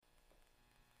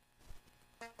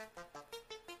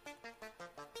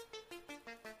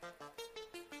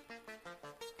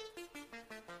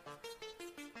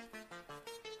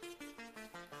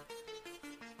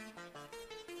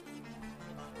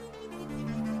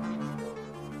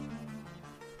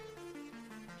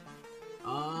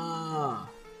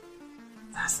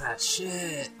that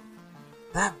shit.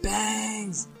 That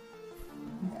bangs.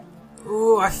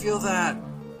 Ooh, I feel that.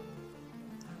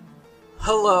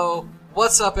 Hello.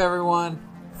 What's up, everyone?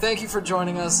 Thank you for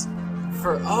joining us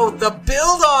for... Oh, the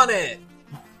build on it!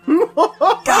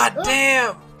 God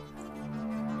damn!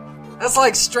 That's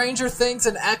like Stranger Things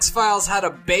and X-Files had a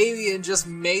baby and just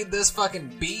made this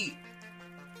fucking beat.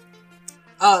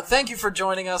 Thank you for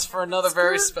joining us for another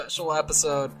very special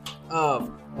episode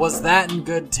of Was That in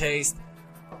Good Taste?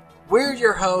 We're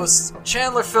your hosts,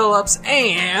 Chandler Phillips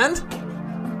and...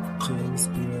 James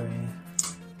Beery.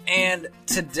 And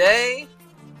today,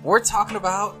 we're talking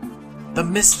about the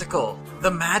mystical,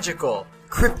 the magical,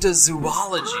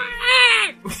 cryptozoology.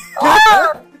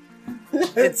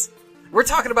 We're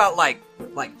talking about like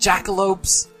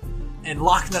jackalopes and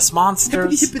Loch Ness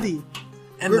monsters. Hippity.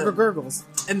 And River gurgles.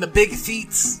 And the big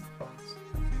feets.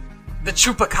 The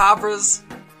chupacabras.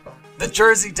 The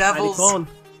Jersey Devils.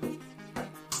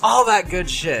 All that good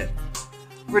shit.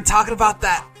 We're talking about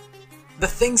that. The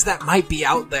things that might be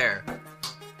out there.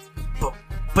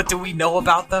 But do we know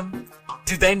about them?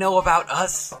 Do they know about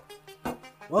us?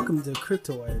 Welcome to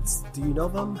Cryptoids. Do you know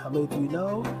them? How many do you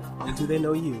know? And do they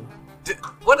know you?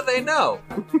 What do they know?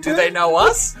 Do they know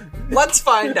us? Let's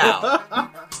find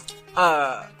out.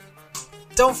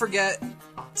 Don't forget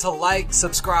to like,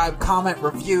 subscribe, comment,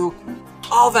 review,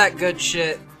 all that good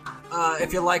shit.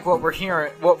 If you like what we're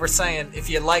saying, if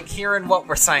you like hearing what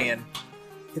we're saying.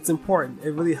 It's important.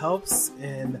 It really helps,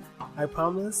 and I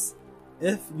promise,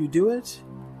 if you do it,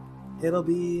 it'll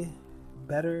be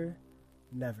better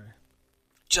never.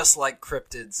 Just like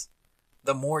cryptids,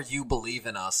 the more you believe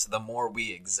in us, the more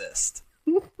we exist.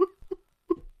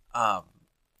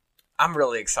 I'm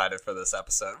really excited for this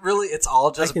episode. Really, it's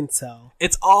all just... I can tell.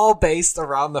 It's all based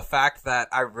around the fact that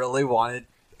I really wanted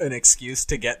an excuse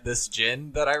to get this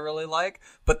gin that I really like,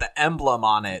 but the emblem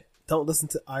on it... Don't listen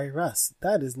to IRS.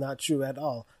 That is not true at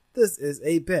all. This is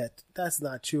a bit. That's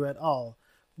not true at all.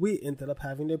 We ended up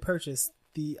having to purchase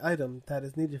the item that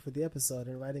is needed for the episode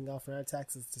and writing off our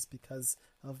taxes just because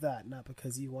of that, not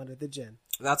because you wanted the gin.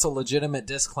 That's a legitimate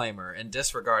disclaimer, and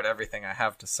disregard everything I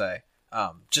have to say.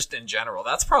 Just in general,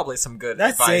 that's probably some good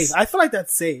advice. That's safe. I feel like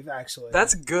that's safe, actually.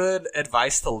 That's good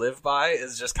advice to live by,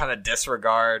 is just kind of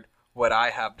disregard what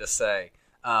I have to say.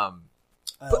 I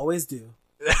always do.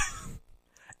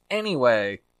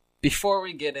 Anyway, before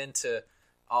we get into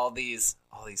all these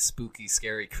spooky,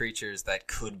 scary creatures that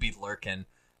could be lurking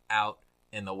out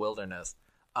in the wilderness,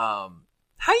 how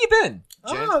you been,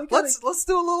 Jay? Let's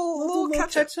do a little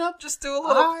catch up. Just do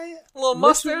a little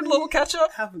mustard, little ketchup.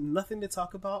 I have nothing to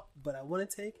talk about, but I want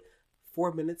to take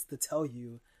 4 minutes to tell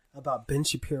you about Ben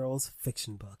Shapiro's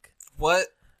fiction book. What?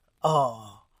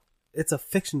 Oh, it's a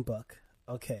fiction book.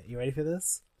 Okay, you ready for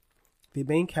this? The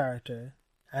main character,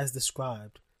 as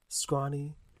described,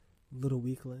 scrawny, little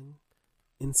weakling,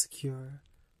 insecure,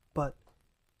 but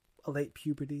a late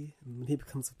puberty. And when he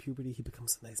becomes of puberty, he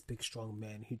becomes a nice, big, strong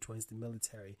man who joins the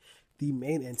military. The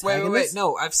main antagonist... Wait.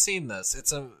 No, I've seen this.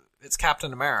 It's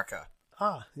Captain America.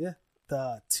 Ah, yeah.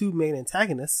 The two main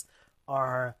antagonists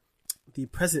are the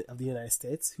President of the United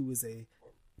States, who is a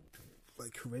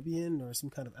Caribbean or some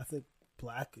kind of ethnic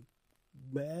black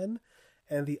man,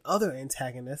 and the other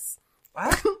antagonist...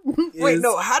 What?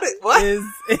 What?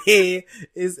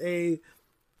 Is a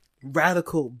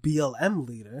radical BLM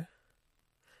leader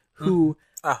who,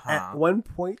 at one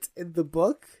point in the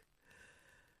book,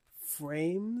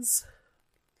 frames,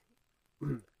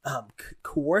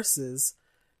 coerces,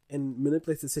 and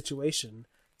manipulates the situation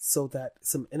so that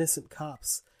some innocent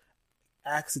cops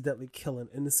accidentally kill an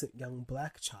innocent young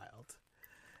black child.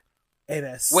 And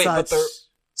as such...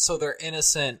 So they're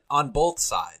innocent on both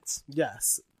sides.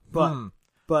 Yes. But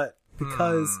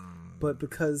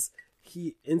because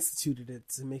he instituted it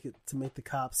to make the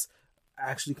cops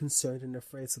actually concerned and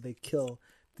afraid, so they kill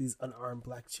these unarmed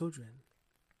black children,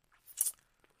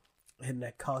 and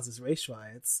that causes race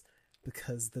riots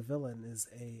because the villain is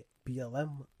a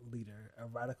BLM leader, a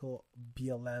radical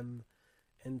BLM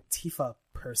Antifa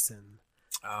person.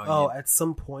 At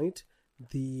some point,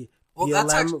 the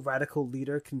BLM radical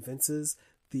leader convinces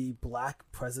the black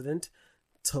president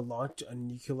to launch a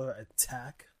nuclear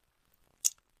attack.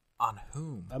 On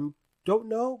whom? I don't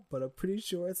know, but I'm pretty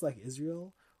sure it's like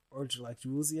Israel or like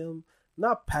Jerusalem.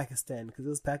 Not Pakistan, because it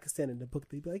was Pakistan in the book.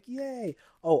 They'd be like, yay!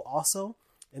 Oh, also,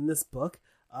 in this book,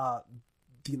 the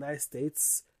United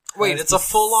States... Wait, it's a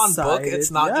full-on book?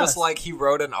 It's not just like he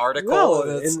wrote an article? No,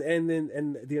 and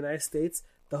in the United States,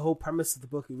 the whole premise of the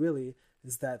book really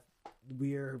is that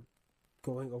we're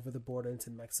going over the border into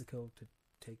Mexico to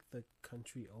take the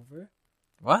country over.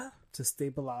 What? To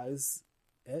stabilize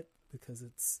it, because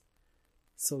it's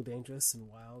So Dangerous and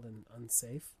Wild and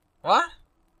Unsafe. What?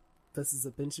 This is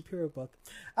a Ben Shapiro book.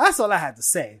 That's all I had to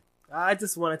say. I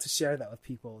just wanted to share that with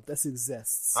people. This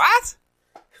exists. What?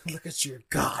 Look at your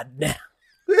god now.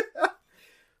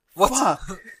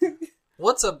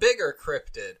 What's a bigger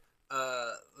cryptid?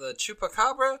 The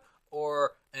Chupacabra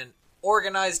or an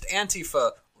organized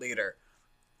Antifa leader?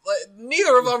 Like,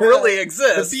 neither of them really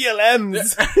exist. The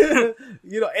BLMs.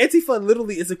 Antifa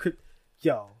literally is a cryptid.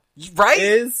 Yo. Right?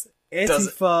 Is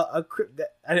Antifa a cryptid?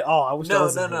 I wish that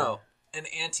was No. An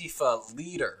Antifa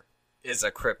leader is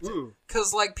a cryptid.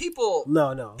 Because, people...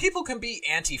 No. People can be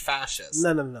anti-fascist.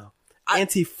 No.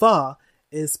 Antifa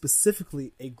is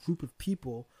specifically a group of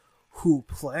people who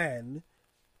plan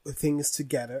things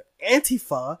together.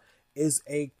 Antifa is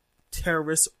a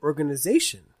terrorist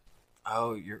organization.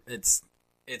 Oh, you're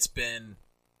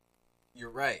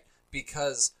right.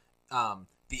 Because,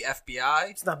 the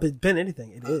FBI... It's not been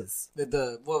anything. It is.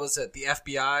 What was it? The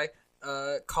FBI...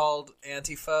 called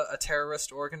Antifa a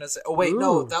terrorist organization. Oh wait,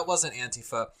 no, that wasn't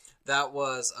Antifa. That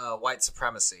was white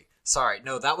supremacy. Sorry,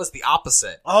 no, that was the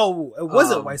opposite. Oh, it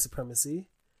wasn't white supremacy.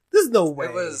 There's no way.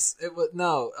 It was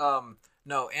no.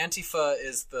 Antifa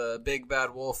is the big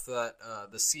bad wolf that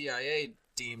the CIA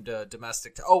deemed a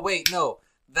domestic. Oh wait, no,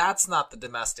 that's not the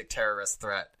domestic terrorist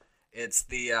threat. It's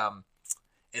the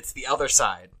other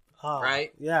side. Oh,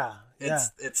 right? Yeah.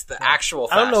 It's the actual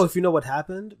fascist. I don't know if you know what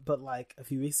happened, but a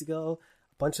few weeks ago,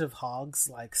 a bunch of hogs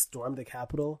stormed the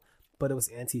Capitol, but it was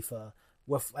Antifa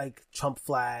with Trump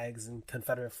flags and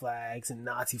Confederate flags and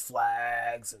Nazi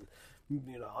flags, and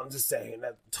I'm just saying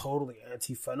that totally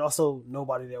Antifa. And also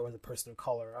nobody there was a person of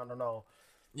color. I don't know.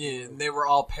 Yeah, they were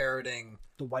all parroting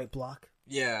the white bloc.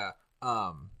 Yeah.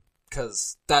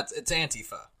 Cuz it's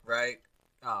Antifa, right?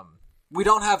 We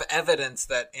don't have evidence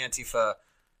that Antifa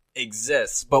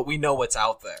exists, but we know what's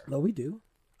out there. No, we do.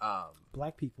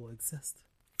 Black people exist.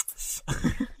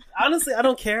 Honestly, I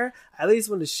don't care. I at least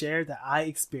want to share that I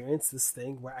experienced this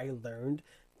thing where I learned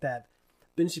that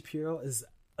Ben Shapiro is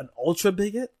an ultra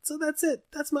bigot. So that's it.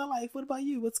 That's my life. What about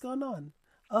you? What's going on?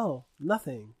 Oh,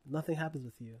 nothing. Nothing happens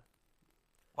with you.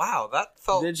 Wow, that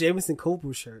felt... The Jameson cold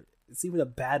brew shirt. It's even a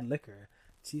bad liquor.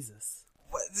 Jesus.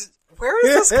 Where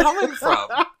is this coming from?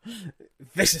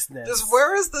 Viciousness.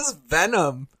 Where is this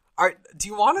venom? Do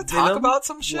you want to talk about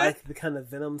some shit? Like the kind of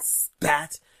venom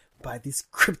spat by these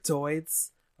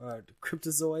cryptoids or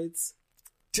cryptozoids?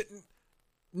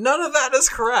 None of that is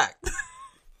correct.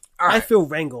 Right. I feel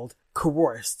wrangled,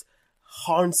 coerced,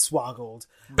 hornswoggled,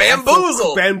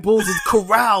 bamboozled,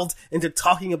 corralled into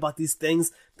talking about these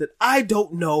things that I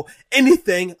don't know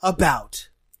anything about.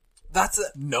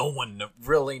 No one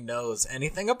really knows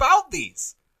anything about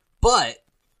these. But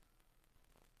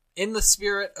in the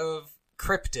spirit of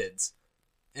cryptids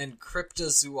and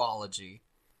cryptozoology,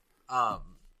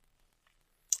 I'm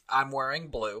wearing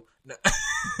blue. No.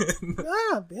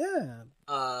 Yeah.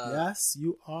 Yes,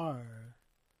 you are.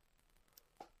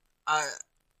 I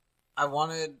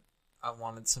wanted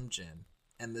some gin,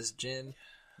 and this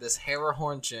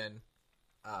Harahorn gin,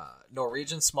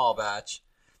 Norwegian small batch.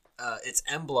 Its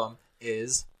emblem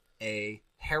is a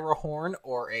Harahorn,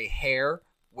 or a hare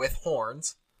with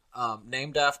horns,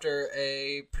 named after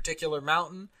a particular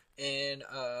mountain in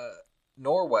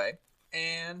Norway,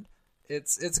 and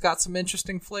it's got some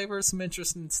interesting flavors, some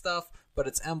interesting stuff, but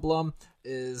its emblem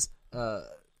is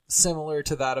similar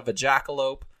to that of a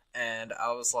jackalope, and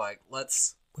I was like,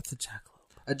 What's a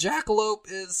jackalope? A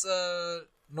jackalope is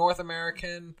North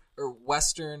American or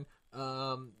Western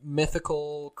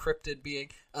mythical cryptid being.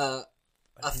 Are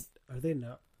they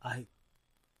not? Are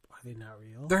they not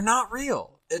real? They're not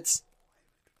real. It's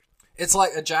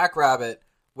like a jackrabbit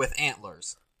with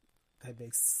antlers. That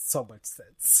makes so much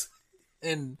sense.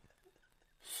 And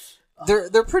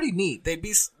they're pretty neat. They'd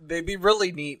be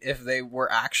really neat if they were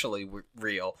actually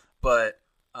real, but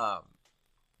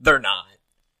they're not,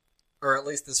 or at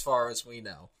least as far as we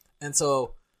know. And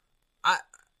so I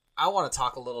want to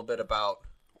talk a little bit about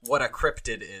what a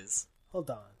cryptid is. Hold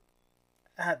on.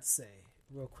 I had to say,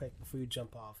 real quick, before you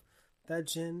jump off, that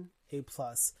gin, A+,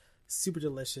 super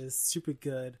delicious, super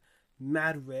good,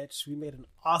 mad rich. We made an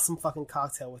awesome fucking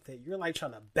cocktail with it. You're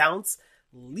trying to bounce,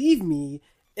 leave me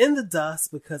in the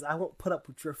dust because I won't put up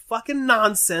with your fucking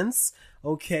nonsense,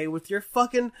 okay, with your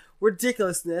fucking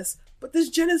ridiculousness. But this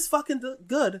gin is fucking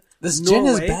good. This gin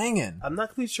is banging. I'm not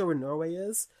completely sure where Norway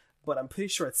is, but I'm pretty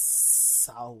sure it's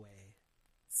South.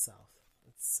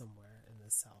 It's somewhere in the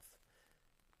South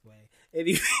way.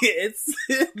 Anyway,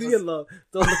 leave it alone.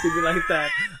 Don't look at me like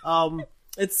that.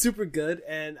 It's super good,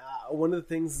 and one of the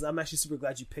things is I'm actually super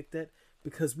glad you picked it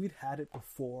because we'd had it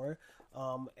before,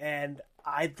 and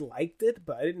I liked it,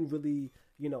 but I didn't really,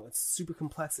 it's super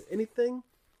complex or anything.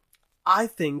 I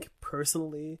think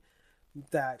personally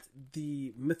that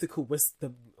the mythical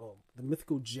the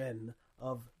mythical gin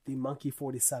of the Monkey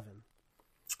 47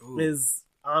 is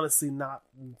honestly not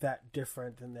that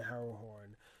different than the Harrow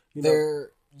Horn.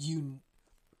 They're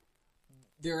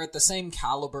at the same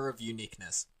caliber of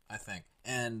uniqueness, I think.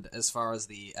 And as far as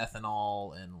the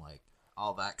ethanol and like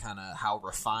all that kind of how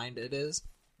refined it is,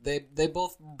 they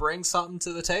both bring something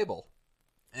to the table.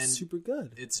 And super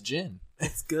good. It's gin.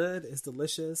 It's good. It's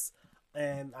delicious.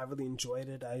 And I really enjoyed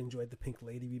it. I enjoyed the Pink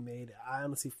Lady we made. I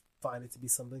honestly find it to be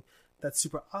something that's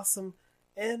super awesome.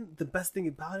 And the best thing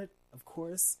about it, of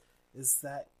course, is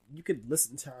that you could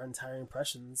listen to our entire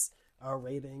impressions, our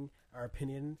rating, our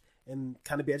opinion, and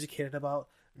kind of be educated about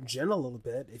gin a little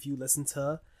bit if you listen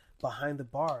to Behind the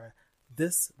Bar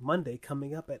this Monday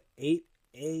coming up at 8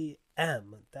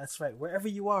 a.m. That's right. Wherever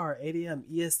you are, 8 a.m.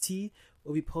 EST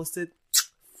will be posted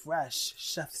fresh,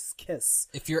 chef's kiss.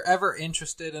 If you're ever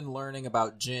interested in learning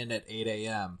about gin at 8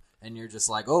 a.m. and you're just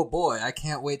like, oh boy, I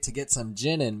can't wait to get some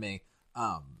gin in me.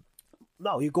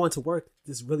 No, you're going to work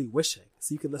just really wishing,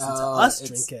 so you can listen to us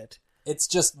drink it. It's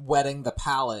just wetting the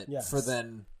palate for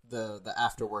then the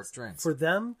after work drinks. For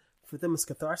them it's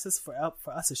catharsis. For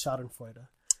us, it's Schadenfreude.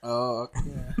 Oh, okay.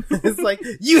 Yeah. It's like,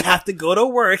 you have to go to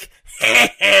work.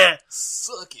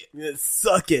 Suck it. Yeah,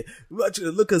 suck it.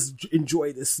 Look us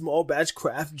enjoy this small batch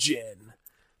craft gin.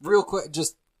 Real quick,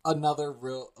 just another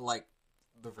the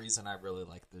reason I really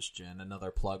like this gin,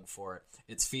 another plug for it.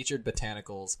 Its featured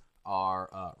botanicals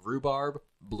are rhubarb,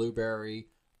 blueberry,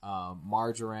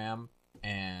 marjoram,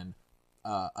 and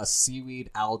a seaweed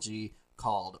algae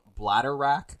called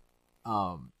bladderwrack.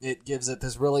 It gives it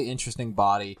this really interesting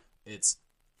body. It's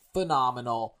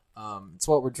phenomenal. It's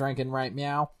what we're drinking right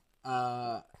now.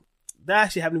 That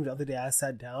actually happened to me the other day. I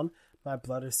sat down, my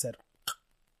bladder said,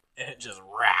 and it just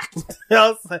racked. I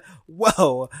was like,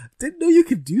 whoa, didn't know you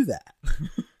could do that.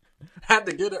 Had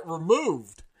to get it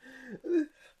removed. Do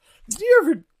you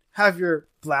ever have your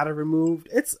bladder removed?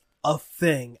 It's a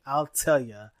thing, I'll tell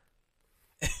you.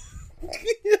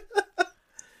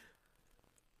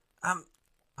 I'm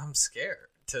scared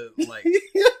to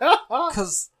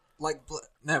because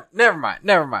never mind.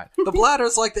 The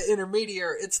bladder's like the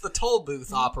intermediary. It's the toll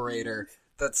booth operator.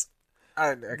 That's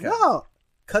okay. No,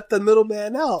 cut the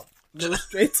middleman out. Go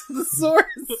straight to the source.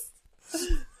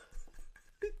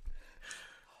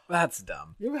 That's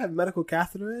dumb. You ever have medical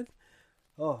catheter in?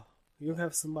 Oh, you ever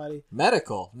have somebody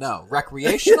medical? No,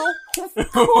 recreational.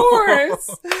 Of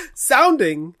course,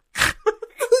 sounding.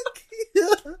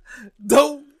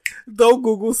 Don't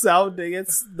Google sounding.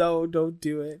 It's don't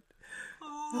do it.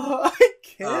 I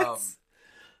can't.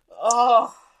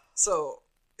 So,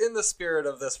 in the spirit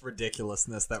of this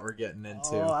ridiculousness that we're getting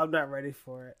into, I'm not ready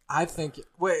for it. I think.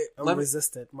 Wait, I'm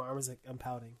resistant. My arm is like I'm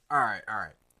pouting. All right.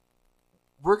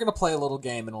 We're gonna play a little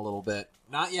game in a little bit.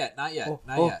 Not yet. I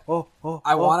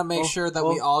want to make sure that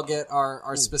we all get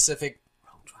our specific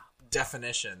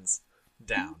definitions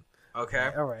down.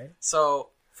 Okay. All right.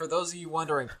 So, for those of you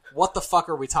wondering, what the fuck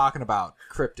are we talking about?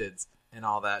 Cryptids and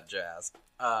all that jazz.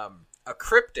 A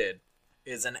cryptid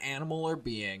is an animal or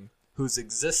being whose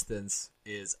existence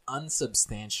is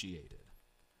unsubstantiated,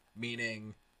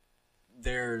 meaning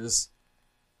there's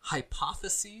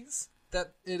hypotheses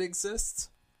that it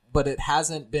exists, but it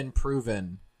hasn't been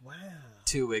proven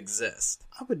to exist.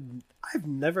 I've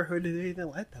never heard of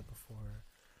anything like that before.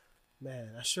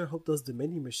 Man, I sure hope those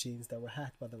Dominion machines that were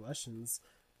hacked by the Russians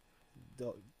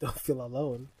don't feel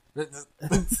alone.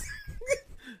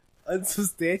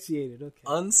 Unsubstantiated, okay.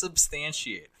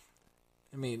 Unsubstantiated.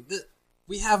 I mean,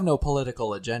 we have no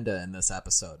political agenda in this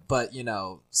episode, but,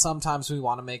 sometimes we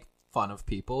want to make fun of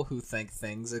people who think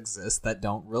things exist that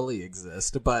don't really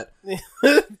exist, but...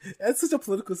 That's such a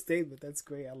political statement. That's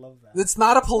great. I love that. It's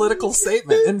not a political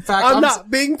statement. In fact, I'm not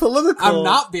being political. I'm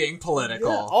not being political.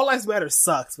 Yeah, All Lives Matter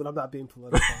sucks, but I'm not being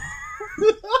political.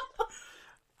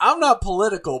 I'm not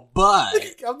political, but...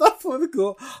 I'm not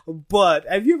political, but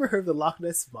have you ever heard of the Loch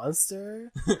Ness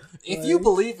Monster? If you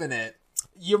believe in it,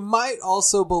 you might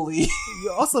also believe...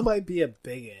 You also might be a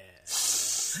bigot.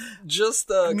 Just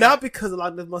not because the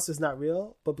Loch Ness Monster is not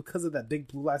real, but because of that big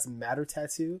Blue Lives Matter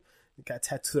tattoo. It got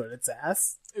tattooed on its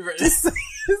ass. It's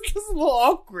just a little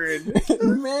awkward. It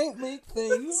might make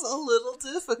things a little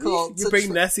difficult. You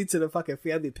bring Nessie to the fucking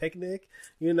family picnic.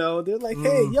 They're like,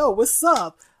 hey, yo, what's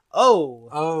up?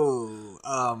 Is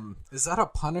that a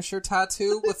Punisher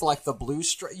tattoo with like the blue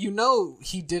stripe?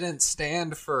 He didn't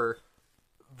stand for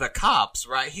the cops,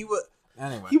 right? He was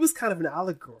kind of an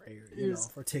allegory,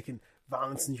 for taking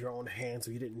violence in your own hands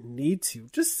where you didn't need to.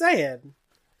 Just saying.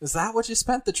 Is that what you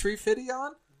spent the tree fitty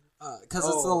on? Because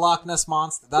it's the Loch Ness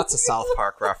Monster. That's a South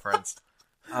Park reference.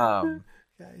 Get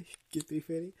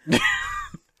 350.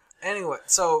 Anyway,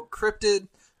 so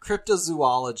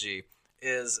cryptozoology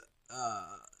is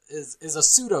a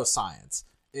pseudoscience.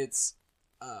 It's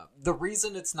the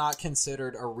reason it's not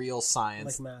considered a real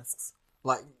science. Like masks.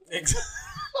 I'm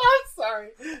sorry.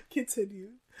 Continue.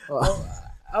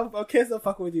 Okay, so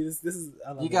fucking with you. This is.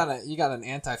 You got an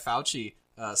anti-Fauci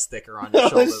sticker on your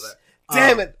shoulder there.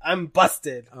 Damn it! I'm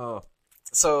busted. Oh,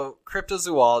 so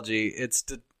cryptozoology.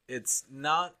 It's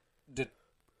not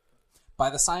by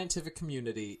the scientific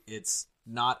community. It's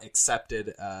not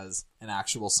accepted as an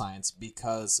actual science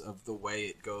because of the way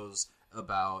it goes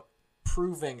about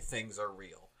proving things are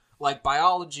real. Like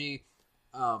biology,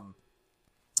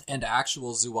 and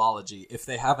actual zoology. If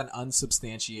they have an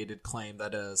unsubstantiated claim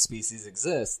that a species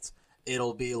exists,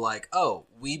 it'll be like, oh,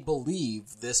 we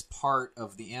believe this part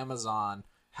of the Amazon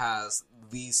has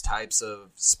these types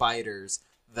of spiders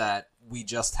that we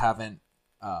just haven't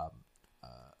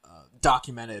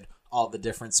documented all the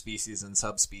different species and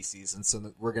subspecies, and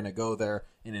so we're going to go there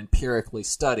and empirically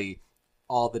study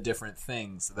all the different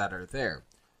things that are there.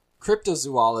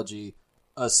 Cryptozoology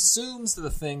assumes the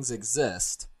things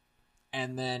exist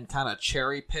and then kind of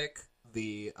cherry pick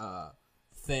the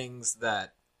things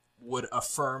that would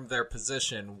affirm their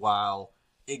position while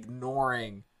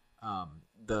ignoring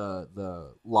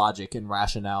the logic and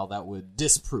rationale that would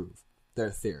disprove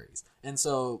their theories. And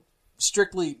so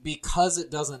strictly because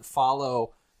it doesn't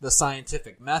follow the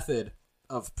scientific method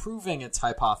of proving its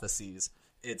hypotheses,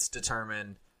 it's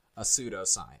determined a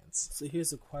pseudoscience. So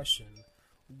here's a question.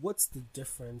 What's the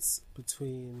difference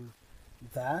between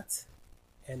that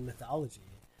and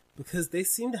mythology? Because they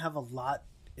seem to have a lot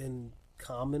in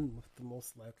common with the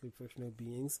most likely fictional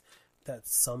beings that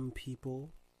some people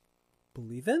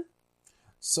believe in?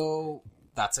 So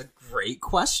that's a great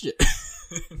question.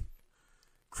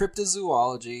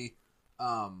 Cryptozoology,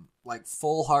 like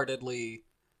full-heartedly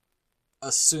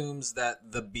assumes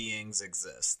that the beings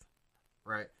exist,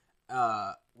 right?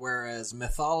 Whereas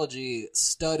mythology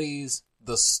studies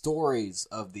the stories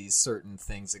of these certain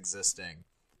things existing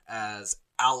as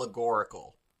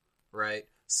allegorical, right?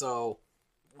 So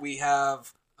we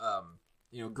have,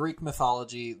 Greek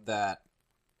mythology that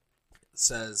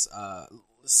says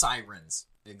sirens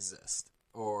exist,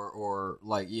 or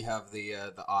like you have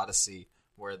the Odyssey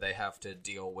where they have to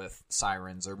deal with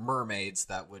sirens or mermaids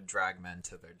that would drag men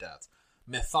to their deaths.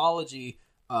 Mythology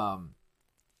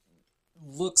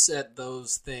looks at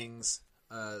those things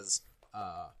as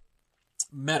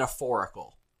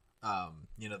metaphorical.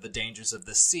 The dangers of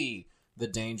the sea, the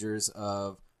dangers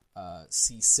of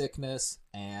seasickness,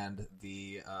 and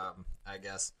the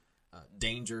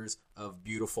dangers of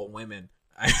beautiful women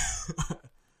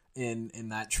in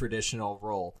that traditional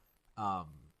role.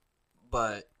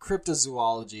 But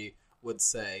cryptozoology would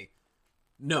say,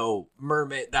 no,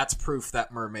 that's proof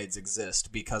that mermaids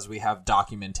exist because we have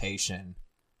documentation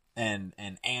and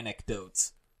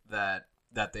anecdotes that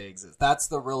they exist. That's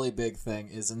the really big thing,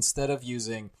 is instead of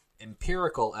using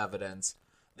empirical evidence,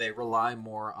 they rely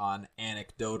more on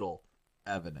anecdotal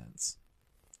evidence,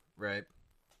 right?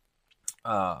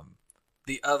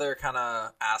 The other kind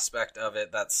of aspect of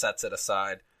it that sets it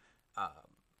aside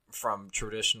from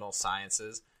traditional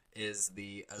sciences is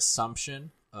the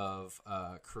assumption of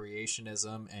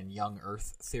creationism and young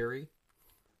Earth theory.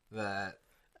 That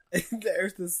the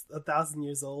Earth is 1,000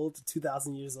 years old,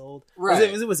 2,000 years old.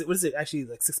 Right? What is it? Actually,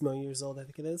 like 6 million years old. I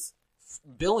think it is.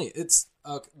 Billion. It's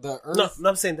the Earth. No,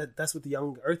 I'm saying that's what the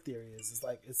young Earth theory is.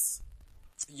 It's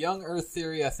young Earth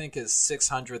theory. I think is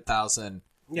 600,000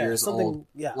 years old.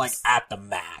 Yes. Like at the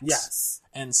max. Yes.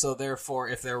 And so therefore,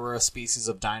 if there were a species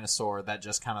of dinosaur that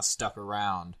just kind of stuck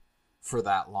around for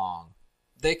that long,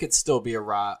 they could still be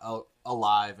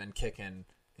alive and kicking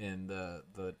in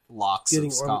the lochs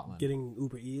of Scotland. Getting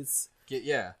Uber Eats.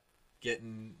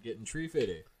 Getting tree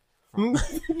fitty. You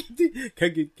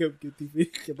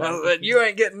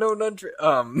ain't getting no none tree.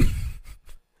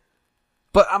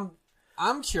 But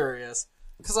I'm curious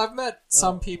because I've met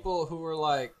some people who are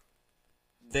like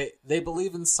they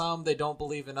believe in some, they don't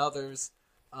believe in others.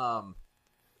 And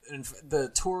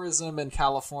the tourism in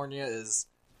California is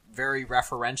very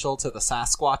referential to the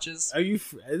Sasquatches.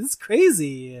 It's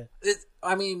crazy.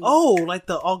 Like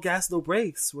the all gas no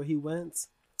brakes where he went.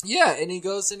 Yeah, and he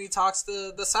goes and he talks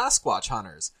to the Sasquatch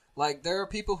hunters. Like, there are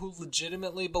people who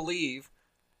legitimately believe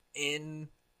in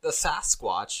the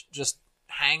Sasquatch just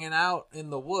hanging out in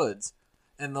the woods,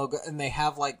 and they'll go and they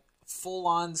have like full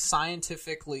on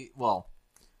scientifically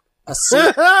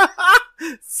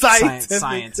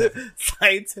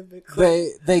Scientifically.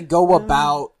 They go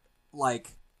about like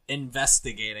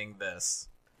investigating this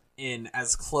in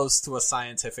as close to a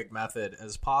scientific method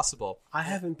as possible. I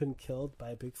haven't been killed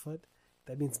by Bigfoot.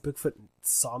 That means Bigfoot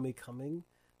saw me coming,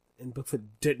 and Bigfoot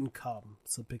didn't come,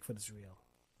 so Bigfoot is real.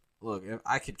 Look, if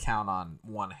I could count on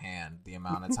one hand the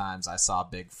amount of times I saw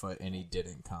Bigfoot and he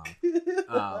didn't come.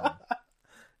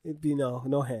 It'd be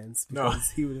no hands, because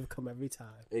he would have come every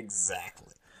time.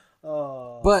 Exactly.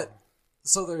 Oh. But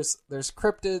so there's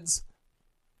cryptids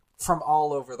from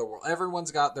all over the world.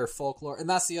 Everyone's got their folklore, and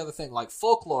that's the other thing. Like,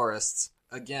 folklorists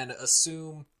again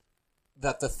assume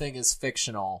that the thing is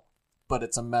fictional, but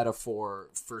it's a metaphor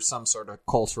for some sort of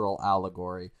cultural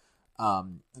allegory.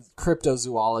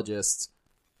 Cryptozoologists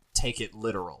take it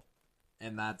literal,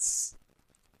 and that's.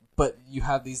 But you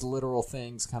have these literal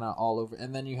things kind of all over,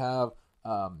 and then you have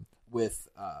with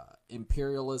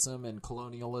imperialism and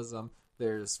colonialism.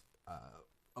 There's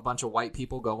a bunch of white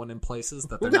people going in places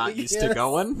that they're not used to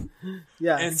going.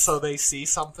 Yeah. And so they see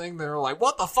something, they're like,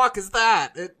 what the fuck is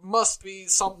that? It must be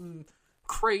something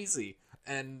crazy.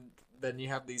 And then you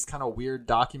have these kind of weird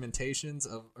documentations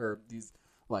or these,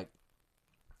 like,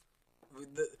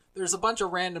 there's a bunch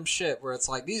of random shit where it's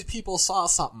like, these people saw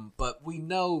something, but we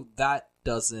know that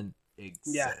doesn't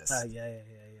exist. Yeah.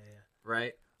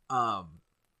 Right?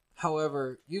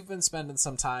 However, you've been spending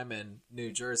some time in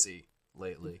New Jersey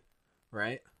lately,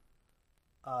 right?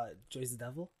 Jersey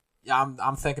Devil? Yeah,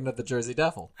 I'm thinking of the Jersey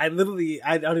Devil. I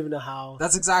don't even know how.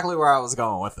 That's exactly where I was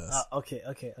going with this. Okay.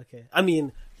 I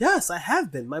mean, yes, I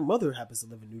have been. My mother happens to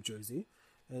live in New Jersey,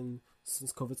 and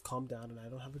since COVID's calmed down and I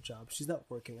don't have a job, she's not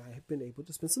working, I have been able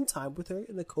to spend some time with her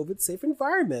in a COVID-safe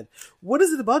environment. What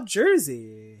is it about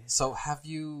Jersey? So, have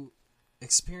you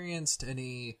experienced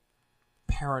any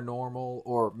paranormal,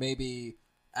 or maybe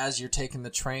as you're taking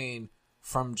the train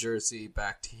from Jersey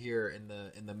back to here in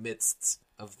the midst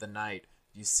of the night,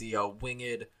 you see a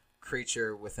winged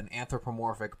creature with an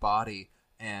anthropomorphic body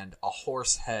and a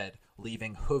horse head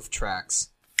leaving hoof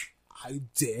tracks? I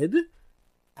did?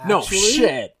 Actually, no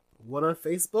shit. One on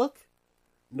Facebook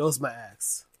knows my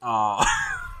ex. Oh.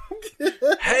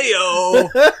 Heyo.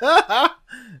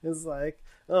 It's like,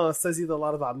 it says either a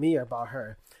lot about me or about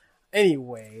her.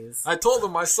 Anyways. I told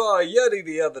him I saw a Yeti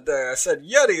the other day. I said,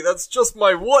 Yeti, that's just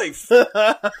my wife. That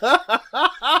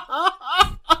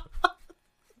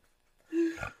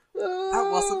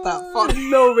wasn't that funny.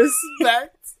 No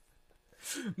respect.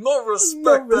 No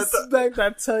respect. No respect,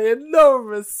 I tell you. No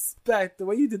respect. The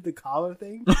way you did the collar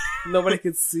thing, nobody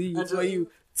could see. The way you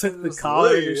took the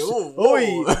collar.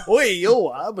 Oi, yo,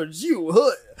 I'm a Jew.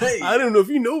 Huh? Hey. I don't know if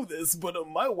you know this, but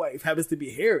my wife happens to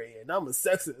be hairy, and I'm a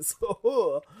sexist.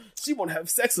 She won't have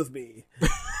sex with me.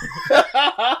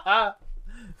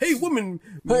 Hey, woman,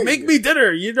 make me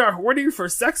dinner. You're not horny for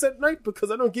sex at night because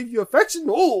I don't give you affection?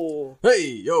 Oh.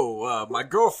 Hey, yo, my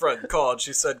girlfriend called.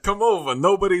 She said, come over.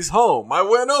 Nobody's home. I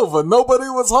went over. Nobody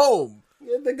was home.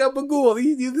 Yeah, the gabagool.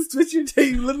 You switch your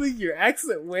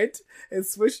accent went and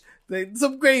switched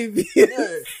some gravy.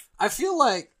 Yeah. I feel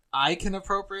like I can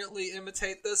appropriately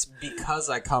imitate this because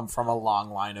I come from a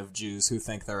long line of Jews who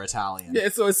think they're Italian. Yeah,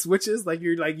 so it switches,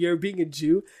 you're being a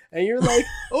Jew, and you're like,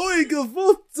 oi,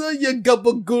 gavuta, you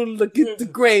gabagool, look at the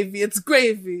gravy, it's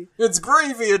gravy. It's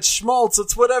gravy, it's schmaltz,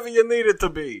 it's whatever you need it to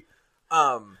be.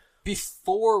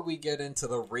 Before we get into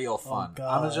the real fun,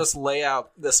 I'm going to just lay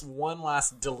out this one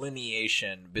last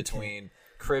delineation between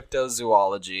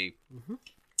cryptozoology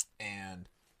and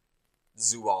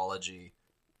zoology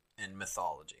and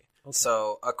mythology. Okay.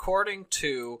 So, according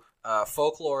to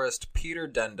folklorist Peter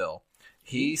Dendel,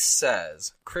 he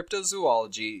says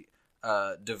cryptozoology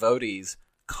devotees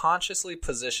consciously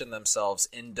position themselves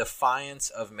in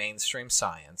defiance of mainstream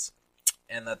science,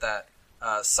 and that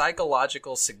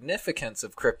psychological significance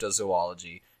of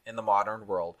cryptozoology in the modern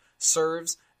world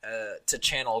serves to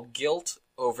channel guilt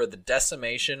over the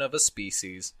decimation of a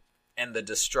species and the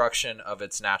destruction of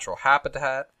its natural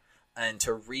habitat, and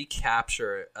to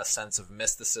recapture a sense of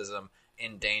mysticism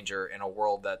in danger in a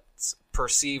world that's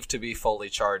perceived to be fully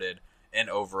charted and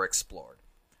overexplored.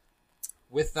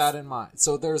 With that in mind,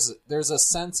 so there's a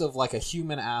sense of like a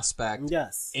human aspect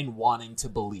in wanting to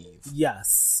believe.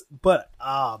 Yes, but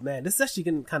man, this is actually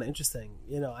getting kind of interesting.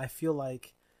 I feel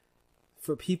like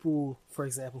for people, for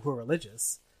example, who are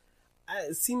religious,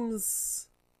 it seems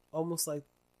almost like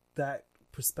that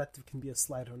perspective can be a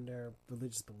slight on their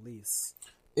religious beliefs.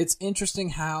 It's interesting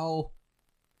how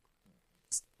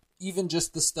even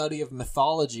just the study of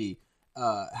mythology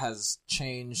has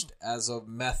changed as a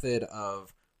method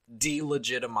of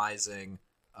delegitimizing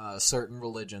certain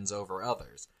religions over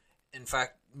others. In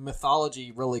fact,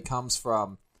 mythology really comes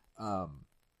from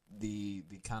the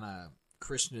kind of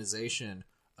Christianization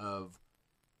of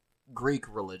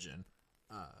Greek religion,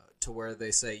 to where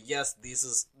they say, yes,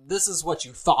 this is what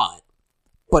you thought,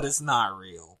 but it's not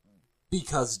real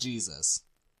because Jesus.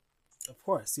 Of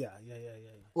course, yeah.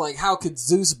 Like, how could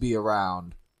Zeus be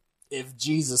around if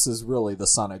Jesus is really the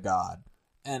son of God?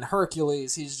 And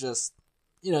Hercules, he's just,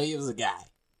 he was a guy.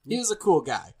 He was a cool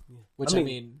guy. Yeah. Which, I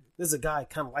mean... There's a guy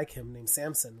kind of like him named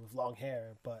Samson with long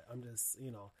hair, but I'm just,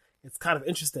 it's kind of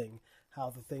interesting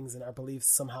how the things in our beliefs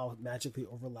somehow magically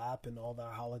overlap and all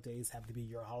our holidays have to be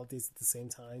your holidays at the same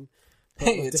time.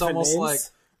 Hey, it's almost like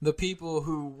the people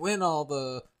who win all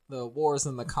the wars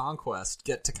and the conquest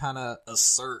get to kind of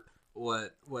assert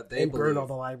what they and believe. Burn all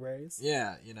the libraries.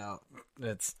 Yeah,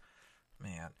 it's,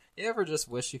 man. You ever just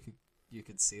wish you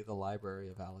could see the Library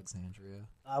of Alexandria?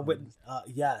 I would,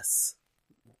 yes.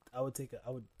 I would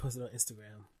post it on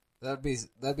Instagram.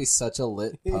 That'd be such a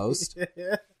lit post.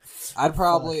 I'd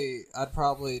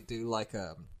probably do like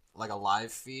a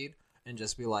live feed and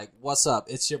just be like, "What's up?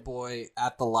 It's your boy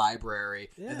at the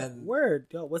library." Yeah, and then word,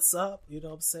 yo, what's up? You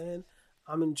know what I'm saying?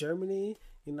 I'm in Germany.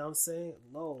 You know what I'm saying?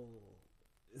 No,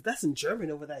 that's in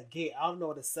German over that gate. I don't know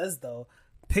what it says though.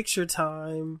 Picture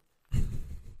time.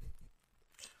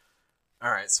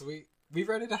 All right, so we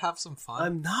ready to have some fun?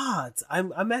 I'm not.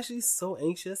 I'm actually so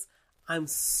anxious. I'm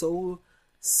so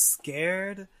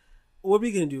scared. What are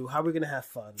we gonna do? How are we gonna have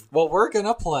fun? Well, we're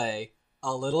gonna play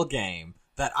a little game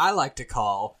that I like to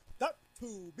call Got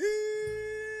to Be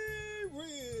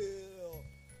Real,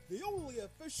 the only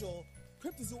official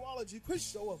cryptozoology quiz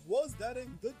show of Was That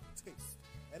in Good Taste.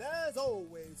 And as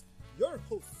always, your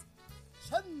host,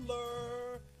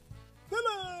 Chandler Phillips.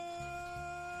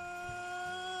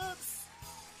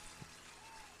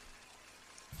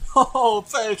 Oh,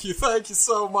 thank you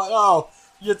so much. Oh,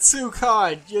 you're too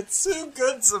kind. You're too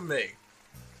good to me.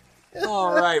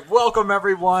 All right, welcome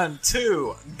everyone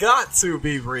to Got to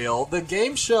Be Real, the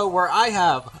game show where I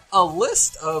have a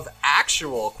list of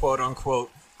actual quote-unquote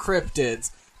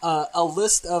cryptids, a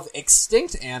list of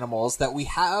extinct animals that we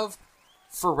have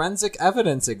forensic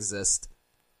evidence existed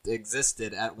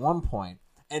at one point,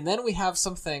 and then we have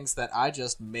some things that I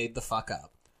just made the fuck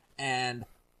up. And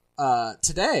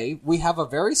today, we have a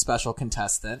very special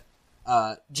contestant.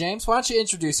 James, why don't you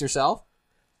introduce yourself?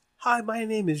 Hi, my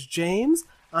name is James.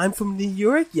 I'm from New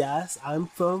York. Yes, I'm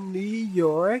from New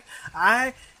York.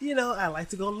 I like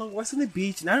to go on long walks on the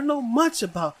beach, and I don't know much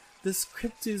about this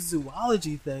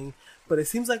cryptozoology thing, but it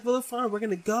seems like really fun. We're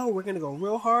gonna go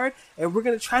real hard, and we're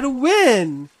gonna try to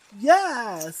win.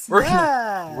 Yes,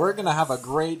 we're gonna have a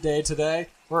great day today.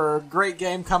 We're a great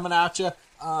game coming at you.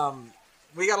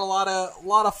 We got a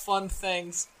lot of fun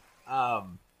things. All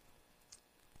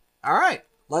right,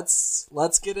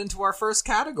 let's get into our first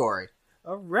category.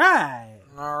 All right.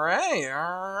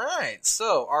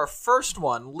 So our first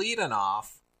one, leading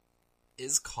off,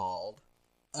 is called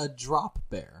a drop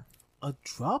bear. A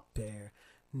drop bear.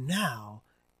 Now,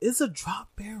 is a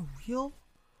drop bear real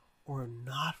or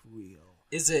not real?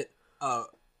 Is it a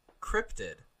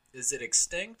cryptid? Is it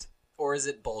extinct? Or is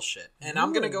it bullshit? And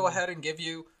I'm gonna go ahead and give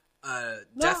you a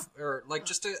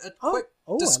quick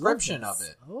description of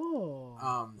it.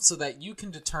 So that you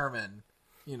can determine,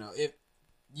 if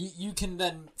you can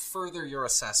then further your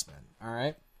assessment. All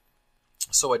right.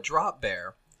 So a drop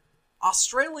bear,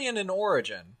 Australian in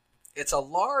origin, it's a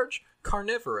large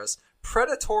carnivorous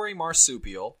predatory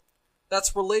marsupial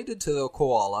that's related to the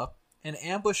koala and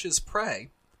ambushes prey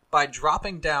by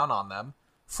dropping down on them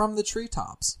from the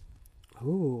treetops.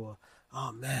 Ooh,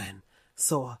 oh man.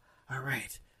 So, all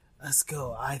right, let's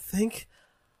go. I think,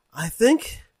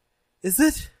 is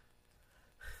it?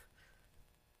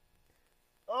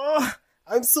 Oh,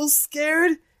 I'm so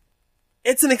scared.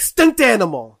 It's an extinct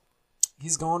animal.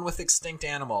 He's going with extinct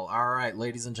animal. All right,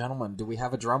 ladies and gentlemen, do we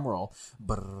have a drum roll?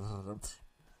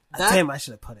 Damn, I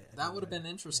should have put it. That would have been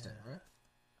interesting,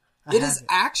 right? It is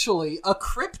actually a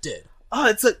cryptid. Oh,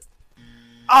 it's a...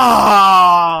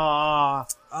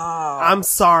 I'm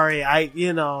sorry.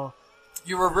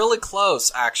 You were really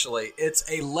close, actually. It's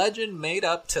a legend made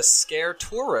up to scare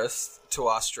tourists to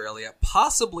Australia,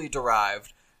 possibly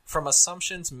derived from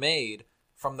assumptions made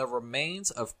from the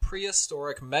remains of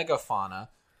prehistoric megafauna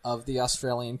of the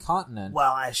Australian continent.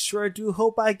 Well, I sure do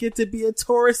hope I get to be a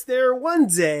tourist there one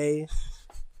day.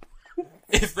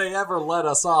 If they ever let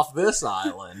us off this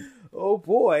island. Oh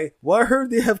boy. Well, I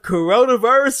heard they have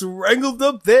coronavirus wrangled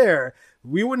up there.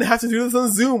 We wouldn't have to do this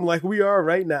on Zoom like we are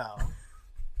right now.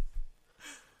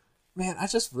 Man, I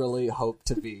just really hope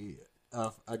to be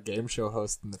a game show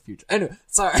host in the future. Anyway,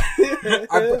 sorry.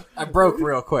 I broke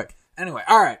real quick. Anyway,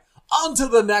 all right. On to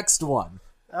the next one.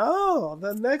 Oh,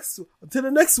 to the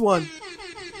next one.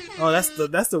 Oh,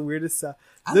 that's the weirdest sound.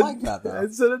 I like that, though.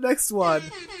 So the next one.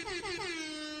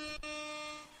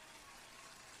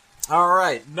 All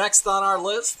right, next on our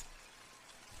list,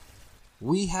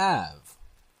 we have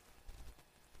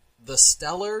the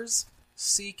Steller's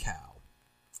sea cow.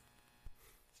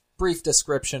 Brief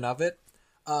description of it.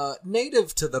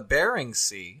 Native to the Bering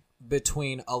Sea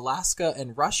between Alaska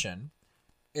and Russian,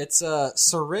 it's a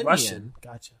Sirenian. Russian,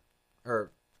 gotcha.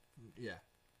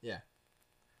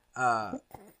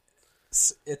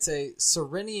 It's a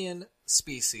Sirenian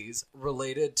species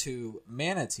related to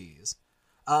manatees,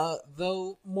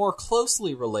 though more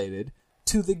closely related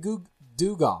to the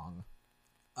dugong.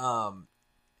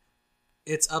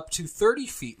 It's up to 30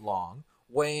 feet long,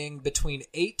 weighing between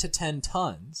 8 to 10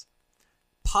 tons,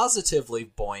 positively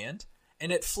buoyant,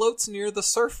 and it floats near the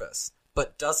surface,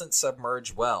 but doesn't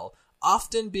submerge well,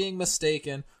 often being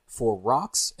mistaken for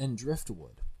rocks and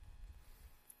driftwood.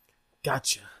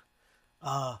 Gotcha.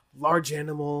 Large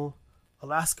animal,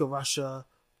 Alaska, Russia,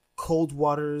 cold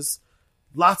waters,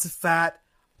 lots of fat.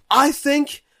 I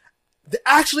think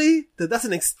that's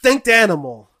an extinct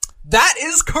animal. That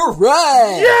is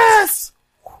correct! Yes!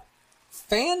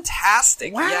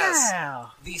 Fantastic, wow. Yes.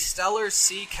 The Steller's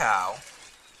sea cow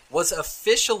was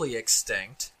officially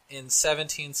extinct in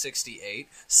 1768,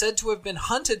 said to have been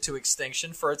hunted to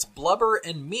extinction for its blubber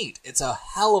and meat. It's a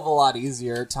hell of a lot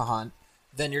easier to hunt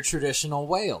than your traditional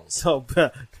whales. So,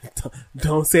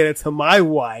 don't say that to my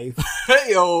wife.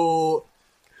 Hey-yo!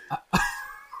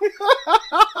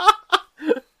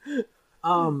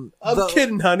 I'm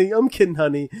kidding, honey.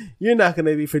 You're not going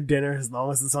to be for dinner as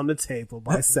long as it's on the table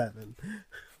by 7.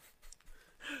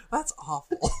 That's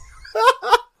awful.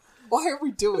 Why are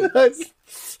we doing this?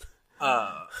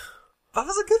 That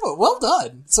was a good one. Well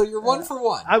done. So you're 1 for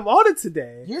 1. I'm on it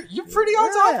today. You're pretty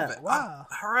on top of it. Wow.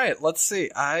 All right, let's see.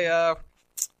 I'll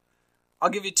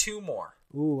give you 2 more.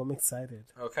 Ooh, I'm excited.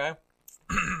 Okay.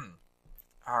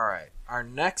 All right. Our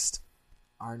next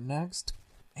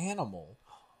animal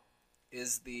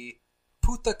is the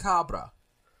puta cabra.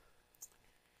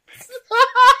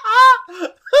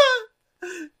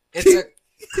 It's a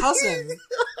cousin.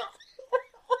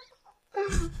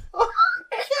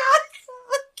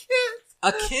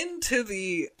 Akin to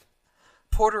the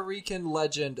Puerto Rican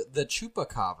legend, the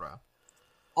chupacabra,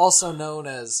 also known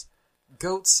as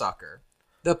goat sucker,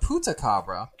 the puta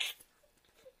cabra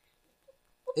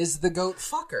is the goat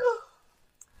fucker.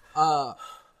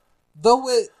 Though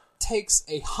it takes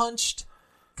a hunched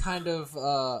kind of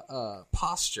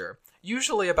posture,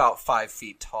 usually about 5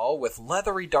 feet tall, with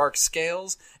leathery dark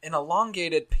scales, an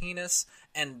elongated penis,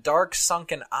 and dark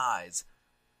sunken eyes.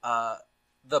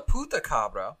 The puta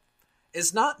cabra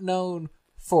is not known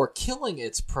for killing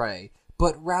its prey,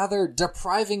 but rather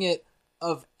depriving it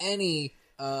of any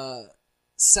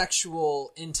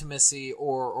sexual intimacy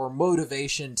or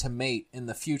motivation to mate in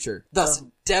the future, thus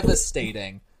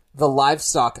devastating the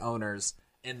livestock owners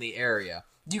in the area.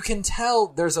 You can tell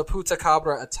there's a puta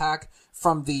cabra attack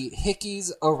from the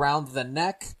hickeys around the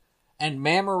neck and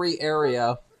mammary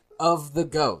area of the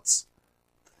goats.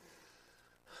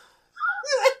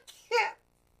 I can't.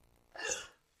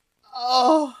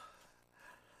 Oh,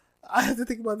 I have to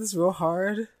think about this real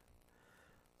hard.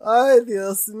 Ay,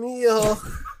 Dios mío.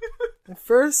 At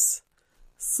first,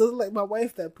 so like my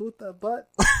wife that puta butt.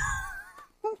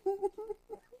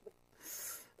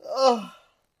 Oh,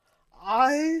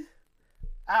 I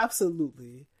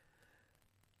absolutely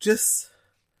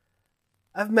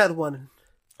I've met one.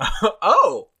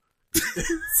 Oh!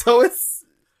 So it's,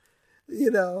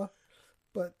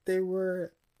 but they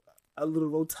were a little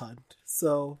rotund.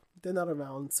 So they're not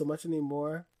around so much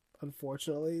anymore,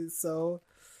 unfortunately. So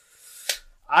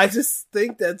I just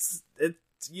think that's it.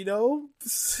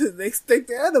 They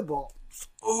extinct animal.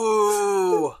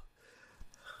 Ooh,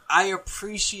 I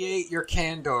appreciate your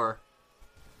candor.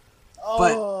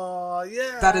 Oh,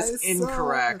 yeah. That is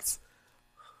incorrect.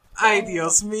 Ay,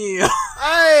 Dios mío.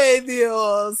 Ay,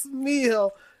 Dios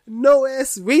mío. No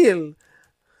es real.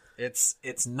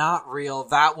 It's not real.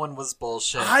 That one was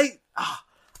bullshit.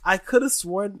 I could have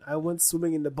sworn I went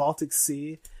swimming in the Baltic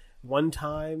Sea one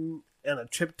time on a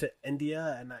trip to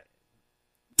India, and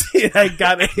I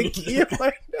got a hickey in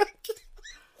my neck.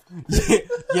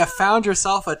 You found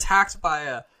yourself attacked by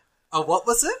a what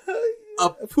was it? A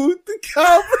puta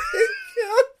cabra.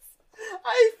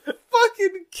 I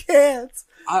fucking can't.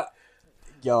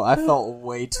 I felt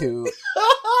way too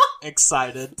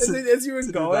excited. And then as you were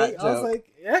going, I was like,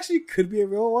 it actually could be a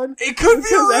real one. It could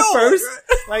be a real one. At first,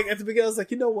 like at the beginning, I was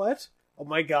like, you know what? Oh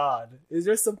my god, is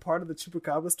there some part of the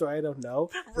chupacabra story I don't know?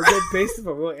 Is it based on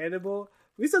a real animal?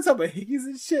 We started talking about hickeys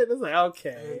and shit. I was like,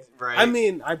 okay. Right. I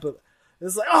mean,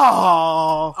 It's like,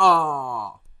 oh.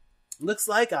 Oh. Looks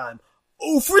like I'm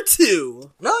 0 for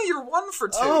 2. No, you're 1 for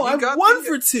 2. Oh, I'm 1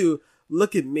 for 2.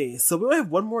 Look at me. So we only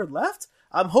have one more left.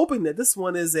 I'm hoping that this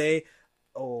one is a...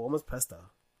 Oh, almost pressed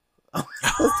out. I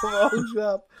pressed the wrong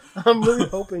job. I'm really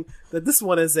hoping that this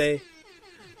one is a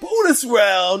bonus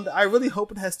round. I really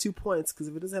hope it has 2 points, because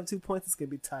if it doesn't have 2 points, it's going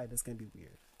to be tied. It's going to be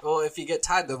weird. Well, if you get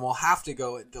tied, then we'll have to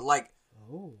go...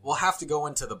 We'll have to go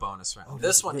into the bonus round. Oh,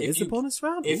 this one is the bonus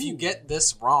round? If you get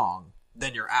this wrong,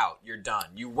 then you're out. You're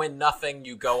done. You win nothing.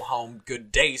 You go home.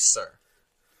 Good day, sir.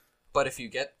 But if you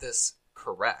get this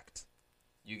correct,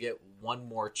 you get one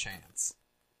more chance.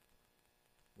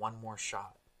 One more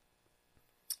shot.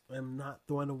 I'm not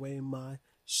throwing away my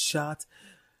shot.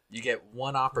 You get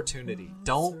one opportunity.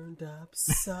 Don't... Turned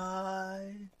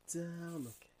upside down.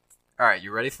 Okay. All right,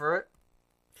 you ready for it?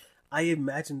 I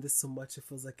imagine this so much it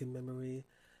feels like a memory.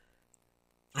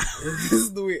 This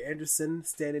is Louis Anderson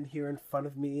standing here in front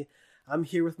of me. I'm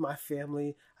here with my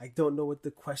family. I don't know what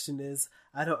the question is.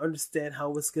 I don't understand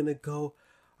how it's going to go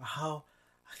or how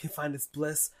I can find its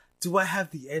bliss. Do I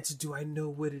have the answer? Do I know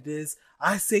what it is?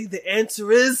 I say the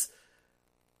answer is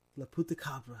La Puta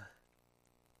Cabra.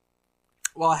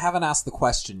 Well, I haven't asked the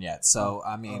question yet, so,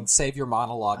 save your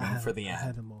monologuing for the end. I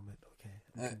had a moment,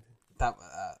 okay.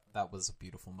 That was a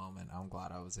beautiful moment. I'm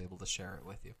glad I was able to share it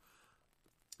with you.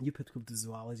 You picked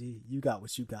cryptozoology. You got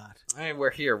what you got. Hey,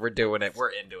 we're here. We're doing it. We're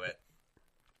into it.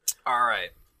 All right.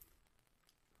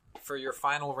 For your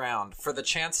final round, for the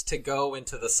chance to go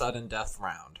into the sudden death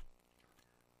round,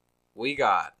 we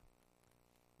got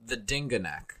the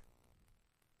Dingoneck.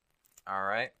 All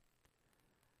right.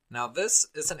 Now, this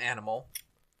is an animal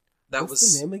that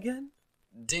What's the name again?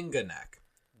 Dingoneck.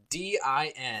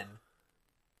 Dingonek.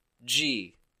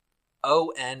 Dingoneck.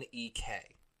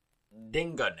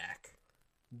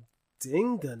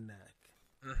 Dingoneck.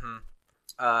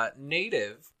 Mm-hmm.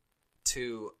 Native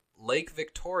to Lake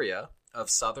Victoria of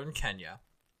southern Kenya.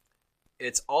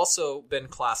 It's also been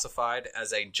classified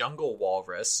as a jungle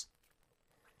walrus.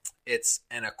 It's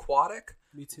an aquatic...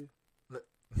 Me too.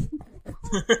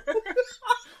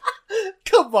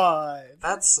 Come on.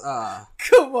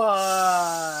 Come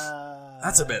on.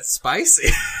 That's a bit spicy.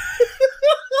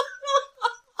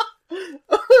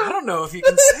 I don't know if you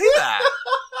can say that.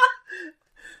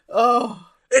 Oh.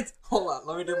 Hold on.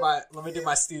 Let me do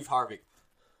my Steve Harvey.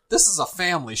 This is a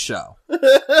family show.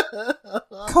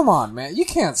 Come on, man. You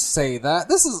can't say that.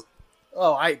 This is...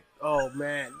 Oh,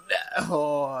 man.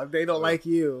 Oh, they don't like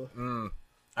you.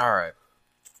 All right.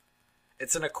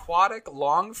 It's an aquatic,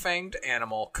 long-fanged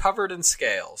animal covered in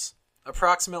scales,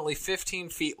 approximately 15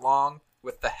 feet long,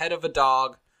 with the head of a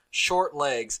dog, short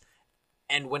legs,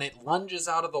 and when it lunges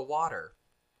out of the water,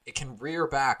 it can rear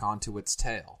back onto its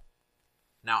tail.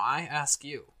 Now I ask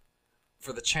you,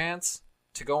 for the chance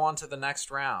to go on to the next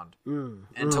round,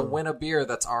 and to win a beer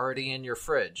that's already in your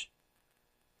fridge,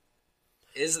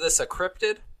 is this a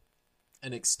cryptid,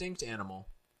 an extinct animal,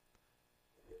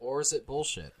 or is it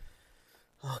bullshit?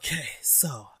 Okay,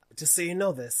 so, just so you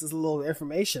know this is a little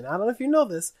information. I don't know if you know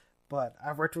this, but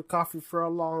I've worked with coffee for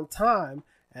a long time,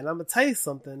 and I'm going to tell you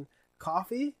something.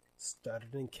 Coffee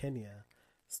started in Kenya.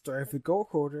 Started with a goat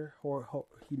herder.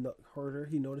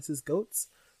 He noticed his goats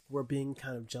were being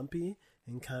kind of jumpy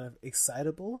and kind of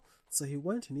excitable, so he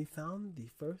went and he found the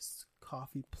first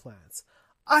coffee plants.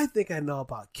 I think I know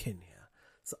about Kenya.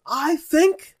 So I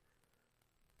think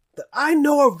that I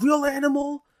know a real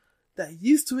animal that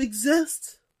used to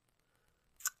exist.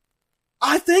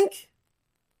 I think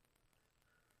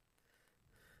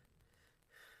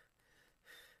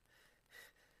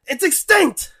it's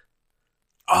extinct.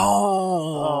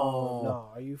 Oh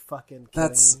no, are you fucking kidding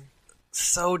That's me?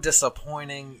 So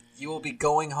disappointing. You will be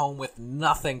going home with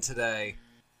nothing today.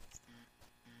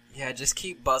 Yeah, just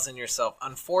keep buzzing yourself.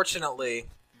 Unfortunately,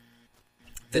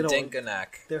 the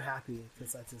Dingoneck, they're happy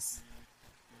because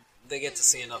they get to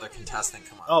see another contestant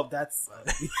come on. Oh, that's...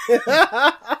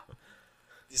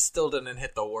 You still didn't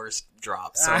hit the worst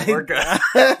drop, so we're good.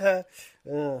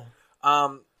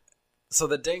 So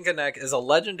the Dingoneck is a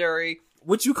legendary...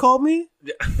 What you call me?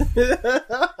 God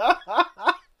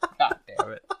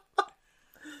damn it.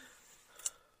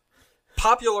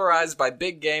 Popularized by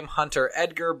big game hunter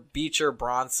Edgar Beecher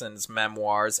Bronson's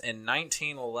memoirs in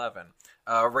 1911,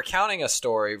 recounting a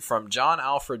story from John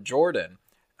Alfred Jordan.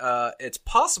 Its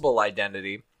possible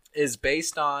identity is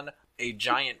based on a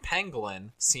giant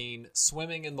pangolin seen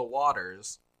swimming in the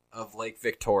waters of Lake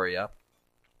Victoria.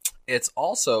 It's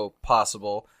also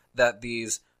possible that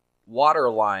these water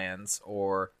lions,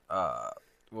 or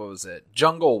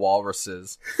jungle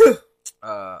walruses,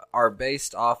 are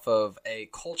based off of a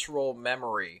cultural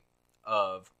memory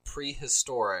of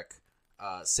prehistoric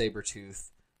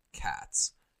saber-tooth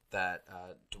cats that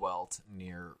dwelt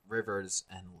near rivers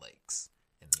and lakes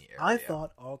in the area. I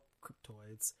thought all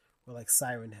cryptoids were like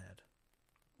Siren Head.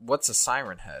 What's a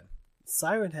Siren Head?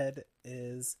 Siren Head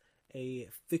is a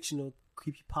fictional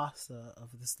creepypasta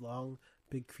of this long,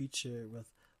 big creature with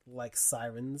like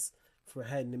sirens for a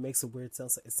head, and it makes a weird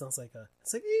sound. It sounds like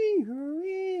it's like,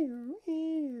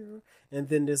 and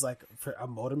then there's like a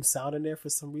modem sound in there for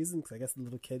some reason, because I guess the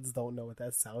little kids don't know what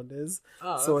that sound is,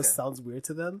 so it sounds weird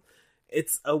to them.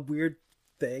 It's a weird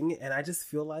thing, and I just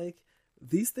feel like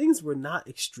these things were not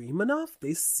extreme enough.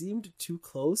 They seemed too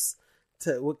close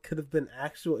to what could have been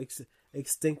actual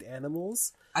extinct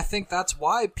animals. I think that's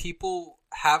why people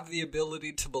have the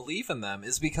ability to believe in them,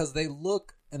 is because they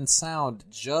look and sound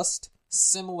just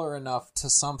similar enough to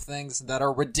some things that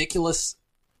are ridiculous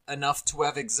enough to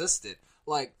have existed.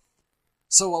 Like,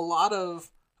 so a lot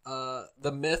of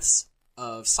the myths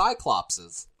of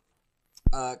Cyclopses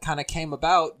kind of came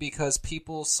about because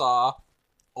people saw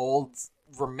old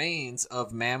remains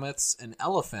of mammoths and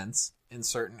elephants in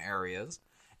certain areas,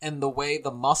 and the way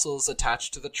the muscles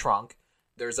attach to the trunk,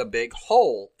 there's a big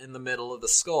hole in the middle of the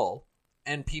skull,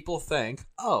 and people think,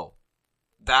 oh,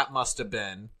 that must have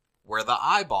been where the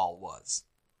eyeball was.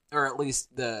 Or at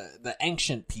least the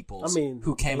ancient peoples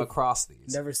who came across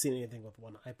these. Never seen anything with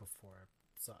one eye before,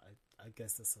 so I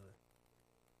guess that's a...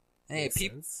 Hey,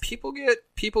 people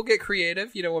get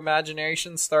creative,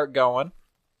 imaginations start going.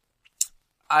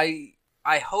 I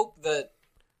hope that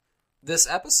this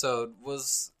episode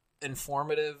was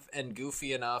informative and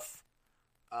goofy enough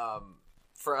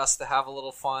for us to have a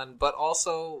little fun, but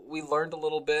also we learned a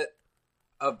little bit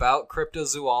about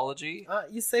cryptozoology.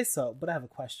 You say so, but I have a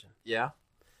question. Yeah?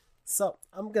 So,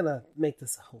 I'm gonna make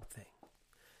this a whole thing.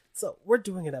 So, we're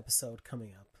doing an episode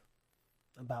coming up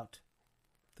about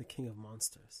the King of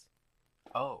Monsters.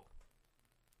 Oh.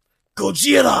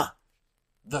 Gojira!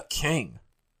 The king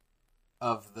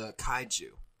of the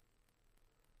kaiju.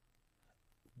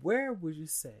 Where would you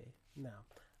say now?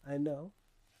 I know.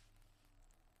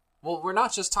 Well, we're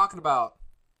not just talking about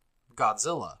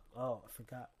Godzilla. Oh, I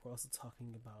forgot. We're also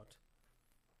talking about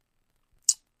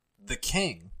the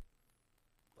king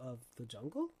of the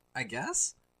jungle, I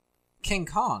guess. King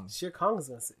Kong. Shere Kong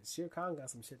got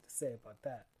some shit to say about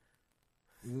that.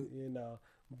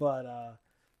 But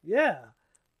yeah,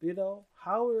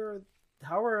 how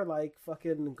are like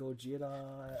fucking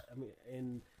Gojira,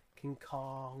 and King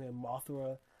Kong and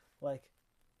Mothra, like,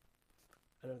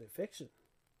 I know they're fiction,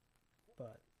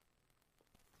 but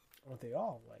aren't they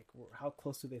all? Like, how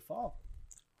close do they fall?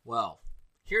 Well,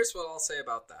 here's what I'll say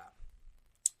about that.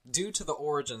 Due to the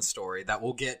origin story that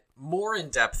we'll get more in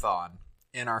depth on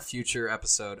in our future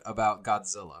episode about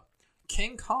Godzilla,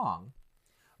 King Kong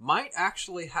might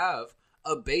actually have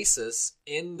a basis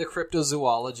in the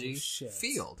cryptozoology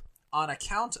field on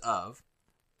account of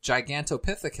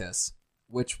Gigantopithecus,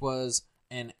 which was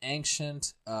an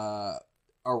ancient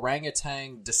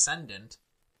orangutan descendant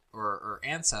or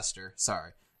ancestor.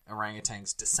 Sorry,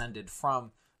 orangutans descended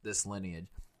from this lineage.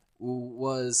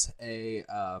 Was a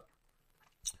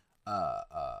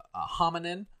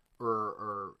hominin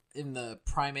or in the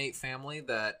primate family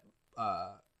that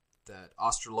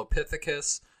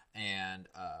Australopithecus and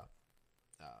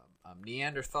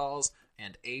Neanderthals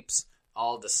and apes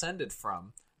all descended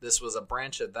from. This was a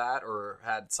branch of that, or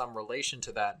had some relation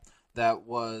to that. That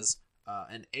was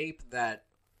an ape that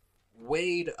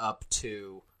weighed up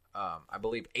to, I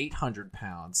believe, 800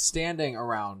 pounds, standing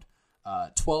around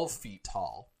 12 feet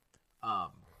tall.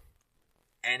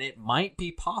 And it might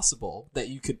be possible that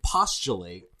you could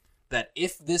postulate that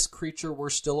if this creature were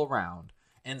still around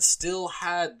and still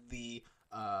had the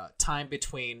time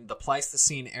between the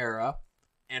Pleistocene era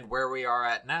and where we are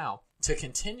at now to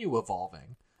continue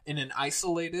evolving in an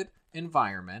isolated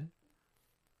environment,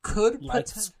 could like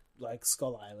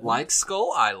Skull Island. Like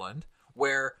Skull Island,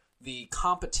 where the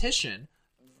competition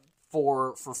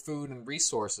for food and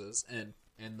resources and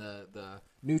the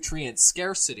nutrient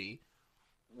scarcity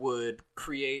would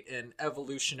create an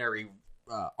evolutionary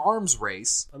arms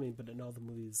race. But in all the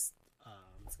movies,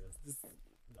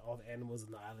 all the animals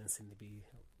on the island seem to be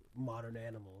modern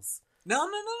animals. No.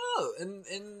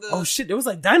 In oh shit, there was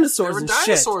like dinosaurs. There were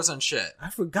dinosaurs and shit. I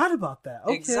forgot about that.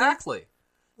 Okay. Exactly. Okay.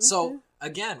 So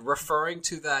again, referring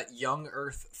to that young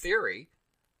Earth theory,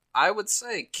 I would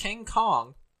say King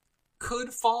Kong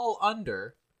could fall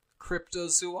under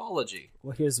cryptozoology.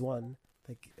 Well, here's one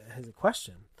that has a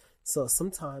question. So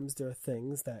sometimes there are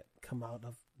things that come out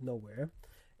of nowhere,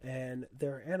 and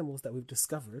there are animals that we've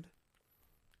discovered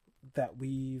that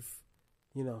we've,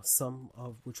 some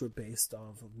of which were based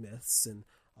off of myths and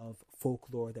of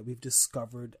folklore that we've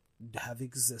discovered have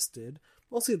existed.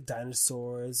 Mostly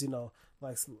dinosaurs,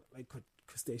 like some like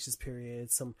Cretaceous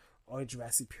period, some early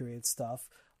Jurassic period stuff.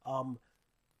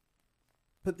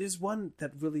 But there's one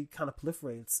that really kind of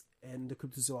proliferates in the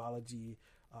cryptozoology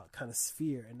kind of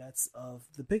sphere, and that's of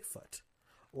the Bigfoot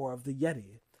or of the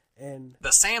Yeti. And the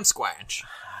Sasquatch.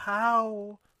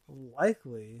 How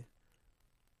likely...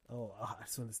 Oh, I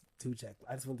just wanted to check.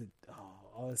 I just wanted to...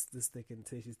 Oh, I was just thinking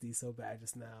Tenacious D so bad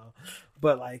just now.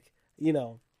 But, like,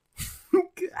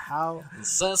 how...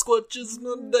 Sasquatch is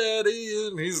my daddy,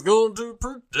 and he's going to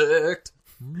protect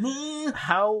me.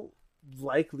 How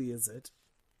likely is it,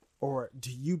 or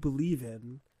do you believe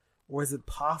in, or is it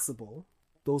possible...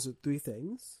 Those are three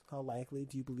things. How likely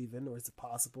do you believe in, or is it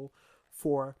possible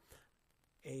for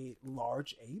a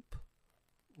large ape,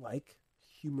 like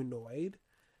humanoid,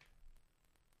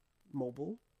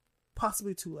 mobile,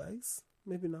 possibly 2 legs,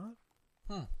 maybe not,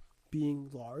 being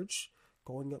large,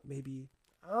 going up maybe,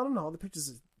 I don't know, the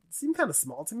pictures seem kind of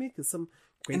small to me, because some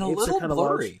great apes are kind of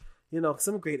large.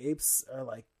 Some great apes are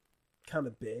like kind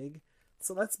of big.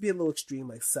 So let's be a little extreme,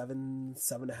 like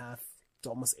 7.5, to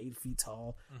almost 8 feet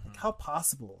tall. Mm-hmm. Like, how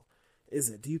possible is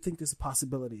it? Do you think there's a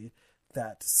possibility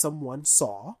that someone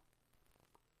saw,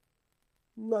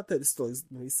 not that it still is,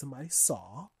 maybe somebody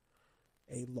saw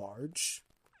a large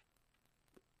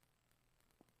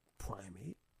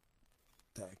primate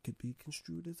that could be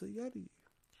construed as a Yeti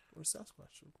or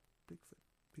Sasquatch or Bigfoot,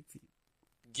 big feet,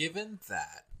 Given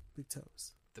that big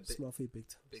toes, small feet, big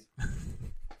toes,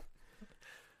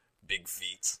 big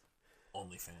feet,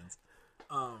 OnlyFans.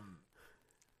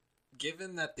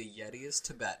 Given that the Yeti is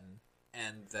Tibetan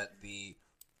and that the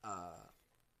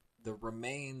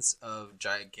remains of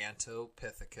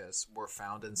Gigantopithecus were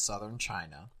found in southern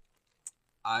China,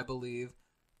 I believe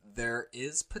there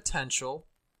is potential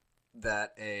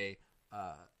that a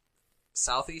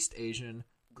Southeast Asian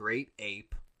great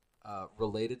ape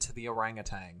related to the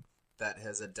orangutan that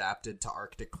has adapted to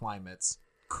Arctic climates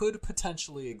could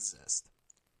potentially exist.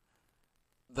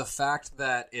 The fact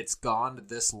that it's gone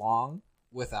this long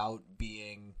without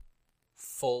being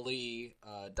fully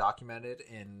documented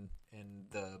in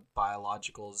the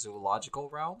biological zoological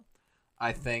realm,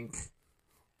 I think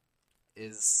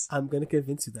is... I'm going to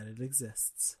convince you that it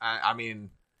exists. I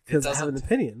mean... Because I have an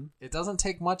opinion. It doesn't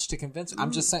take much to convince me.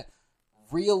 I'm just saying,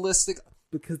 realistic...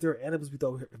 Because there are animals we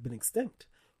thought have been extinct.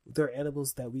 There are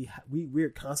animals that we're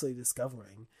constantly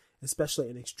discovering, especially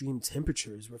in extreme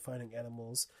temperatures. We're finding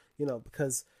animals,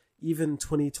 because even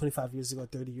 20, 25 years ago,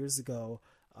 30 years ago,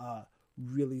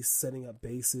 really setting up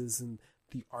bases in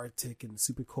the Arctic and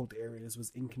super cold areas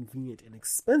was inconvenient and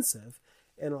expensive.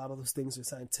 And a lot of those things are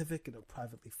scientific and are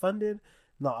privately funded,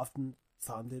 not often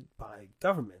funded by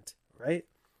government, right?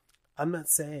 I'm not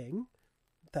saying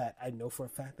that I know for a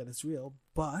fact that it's real,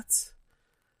 but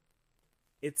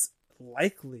it's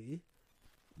likely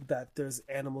that there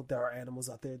are animals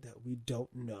out there that we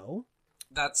don't know.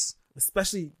 That's...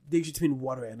 Especially danger between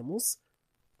water animals.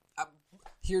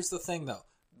 Here's the thing, though.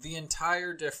 The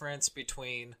entire difference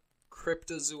between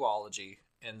cryptozoology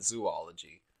and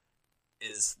zoology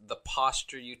is the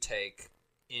posture you take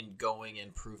in going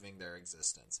and proving their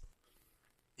existence.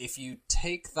 If you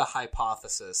take the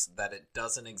hypothesis that it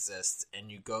doesn't exist and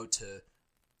you go to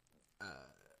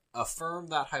affirm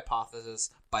that hypothesis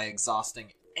by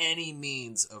exhausting any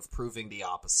means of proving the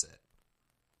opposite,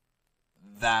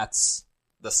 that's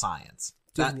the science.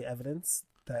 Do you have any evidence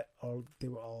that all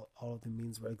of the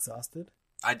means were exhausted?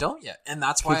 I don't yet, and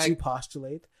that's why. Could you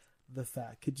postulate the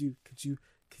fact? Could you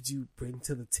bring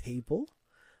to the table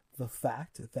the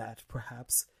fact that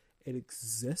perhaps it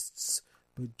exists,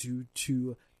 but due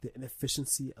to the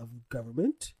inefficiency of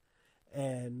government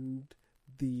and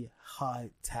the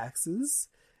high taxes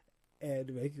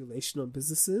and regulation on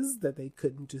businesses, that they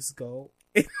couldn't just go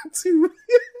into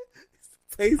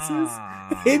places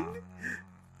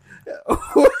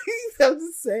I'm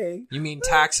just saying. You mean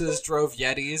taxes drove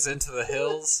Yetis into the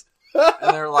hills?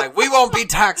 And they're like, we won't be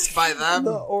taxed by them.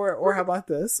 No, or how about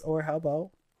this? Or how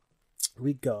about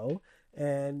we go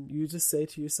and you just say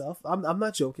to yourself, I'm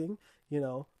not joking,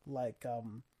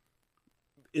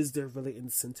 is there really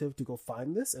incentive to go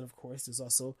find this? And of course, there's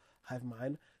also hive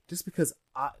mind. Just because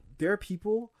there are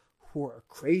people who are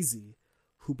crazy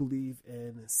who believe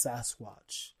in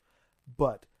Sasquatch,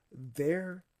 but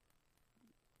they're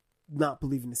not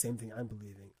believing the same thing I'm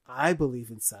believing. I believe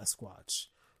in Sasquatch.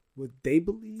 What they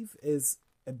believe is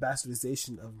a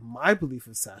bastardization of my belief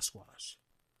in Sasquatch.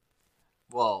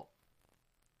 Well,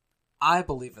 I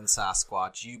believe in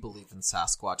Sasquatch, you believe in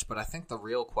Sasquatch, but I think the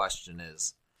real question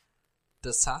is,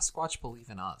 does Sasquatch believe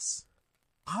in us?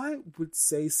 I would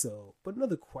say so, but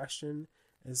another question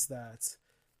is that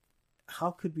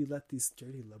how could we let these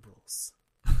dirty liberals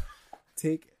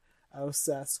take our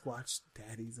Sasquatch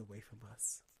daddies away from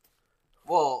us?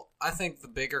 Well, I think the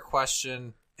bigger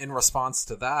question in response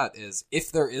to that is,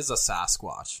 if there is a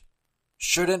Sasquatch,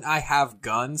 shouldn't I have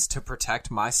guns to protect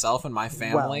myself and my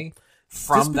family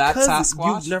from that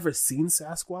Sasquatch? You've never seen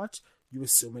Sasquatch, you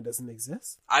assume it doesn't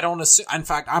exist? I don't assume. In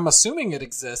fact, I'm assuming it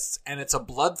exists, and it's a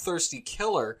bloodthirsty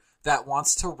killer that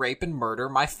wants to rape and murder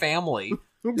my family,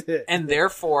 and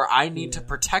therefore I need to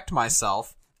protect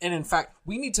myself. And in fact,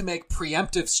 we need to make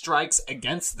preemptive strikes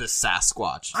against this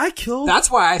Sasquatch.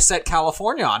 That's why I set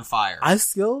California on fire. I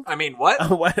mean, what?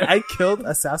 I killed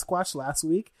a Sasquatch last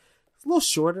week. It's a little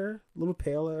shorter, a little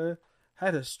paler,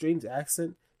 had a strange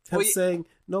accent, kept saying,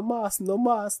 no mas, no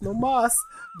mas, no mas.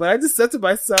 But I just said to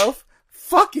myself,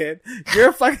 fuck it. You're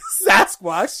a fucking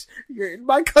Sasquatch. You're in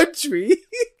my country.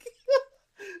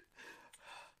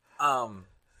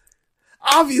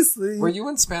 Obviously. Were you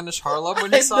in Spanish Harlem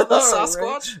when you saw the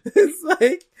Sasquatch? Right? It's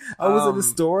like, I was in the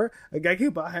store, a guy came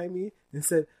behind me and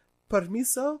said,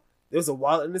 permiso? There was a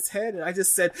wallet in his head, and I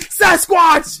just said,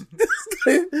 Sasquatch!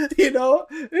 You know?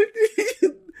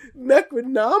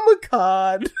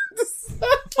 Necronomicon.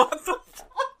 What the fuck?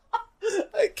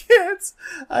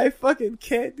 I fucking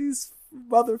can't. These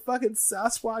motherfucking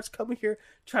Sasquatch coming here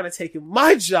trying to take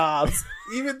my jobs,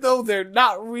 even though they're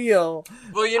not real.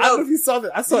 Well, you know, I don't know if you saw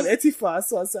that. I saw an Antifa. I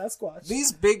saw a Sasquatch.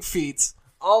 These big feets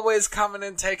always coming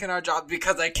and taking our jobs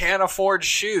because they can't afford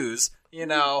shoes. You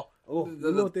know. Oh,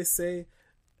 you know what they say?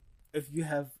 If you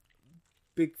have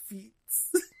big feet.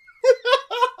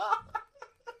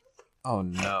 Oh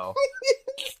no.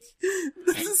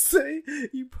 Say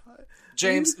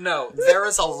James, no. There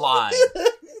is a line.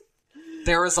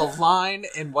 There is a line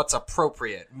in what's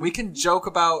appropriate. We can joke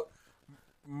about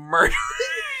murder.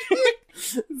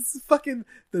 It's fucking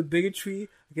the bigotry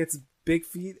against big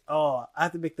feet. Oh, I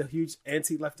have to make the huge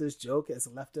anti-leftist joke as a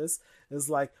leftist. It's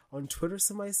like on Twitter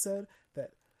somebody said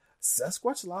that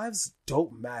Sasquatch lives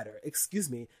don't matter. Excuse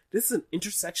me. This is an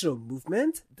intersectional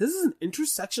movement. This is an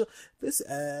intersectional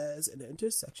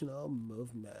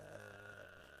movement.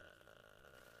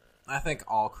 I think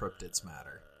all cryptids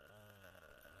matter.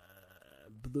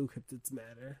 Blue cryptids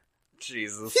matter.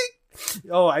 Jesus.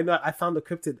 Oh, I know. I found a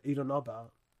cryptid you don't know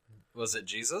about. Was it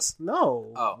Jesus?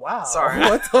 No. Oh, wow. Sorry.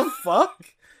 What the fuck?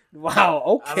 Wow.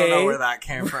 Okay. I don't know where that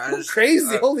came from.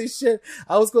 Crazy. Holy shit.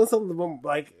 I was going something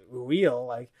like real.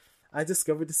 Like, I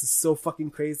discovered this is so fucking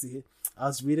crazy. I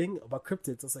was reading about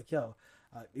cryptids. I was like, yo,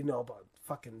 you know about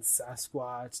fucking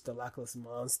Sasquatch, the Loch Ness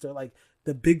Monster, like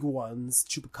the big ones,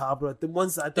 Chupacabra, the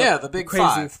ones that I thought the big crazy.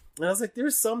 five. And I was like,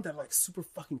 there's some that are like super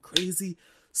fucking crazy,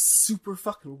 super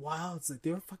fucking wild. It's like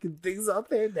there are fucking things out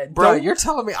there that you're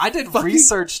telling me I did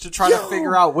research to try to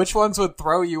figure out which ones would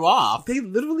throw you off. They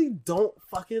literally don't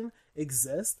fucking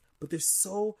exist, but they're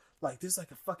so like there's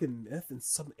like a fucking myth in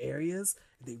some areas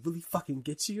and they really fucking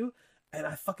get you. And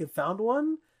I fucking found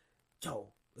one. Yo,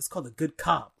 it's called a good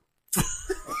cop.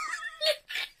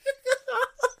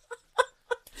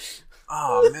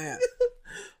 Oh man.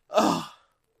 Oh.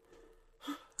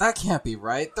 That can't be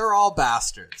right. They're all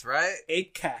bastards, right?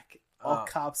 ACAC. All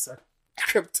cops are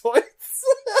cryptoids.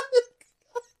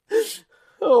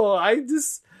 Oh,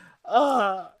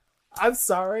 I'm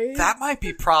sorry. That might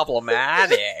be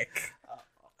problematic.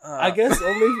 I guess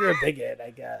only if you're a bigot, I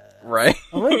guess. Right?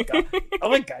 Oh my god. Oh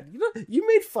my god. You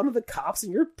made fun of the cops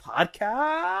in your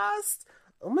podcast?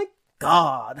 Oh my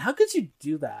god. How could you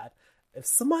do that? If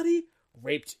somebody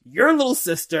raped your little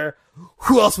sister,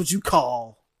 who else would you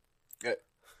call?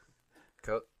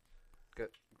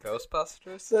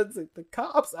 Ghostbusters? That's like the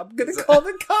cops. I'm gonna call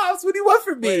the cops. What do you want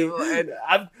from me?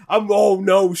 I'm oh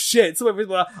no shit.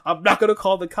 I'm not gonna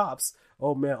call the cops.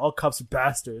 Oh man, all cops are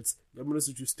bastards. I'm gonna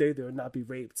let you stay there and not be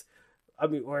raped. I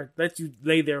mean, or let you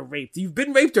lay there raped. You've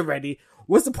been raped already.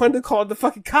 What's the point of calling the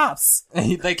fucking cops?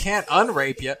 They can't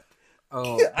unrape you.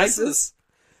 Oh, this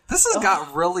has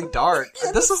got really dark.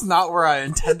 This is not where I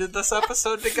intended this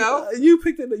episode to go. You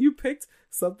picked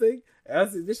something.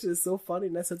 This shit is so funny,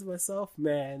 and I said to myself,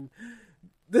 man,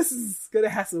 this is gonna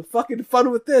have some fucking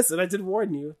fun with this. And I did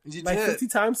warn you. Like 50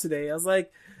 times today. I was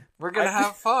like, we're gonna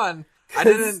have fun. I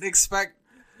didn't expect,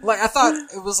 like, I thought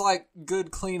it was like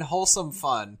good, clean, wholesome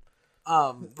fun.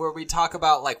 Where we talk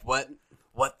about like what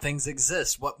things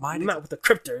exist, what might not with the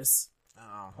cryptors.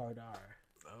 Oh. Hard R.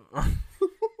 Oh.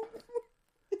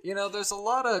 You know, there's a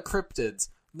lot of cryptids.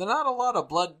 There's not a lot of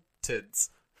blood-tids.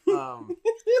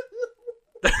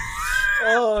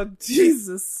 Oh,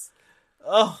 Jesus.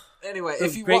 Oh. Anyway,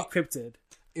 cryptid.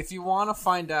 If you want to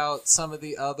find out some of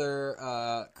the other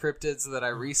cryptids that I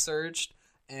researched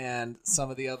and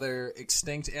some of the other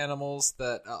extinct animals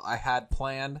that I had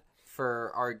planned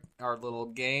for our little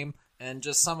game and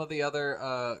just some of the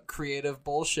other creative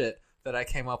bullshit that I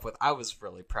came up with. I was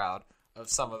really proud of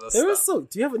some of the stuff.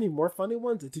 Do you have any more funny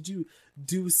ones? Or did you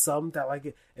do some that like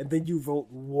it, and then you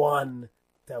wrote one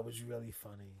that was really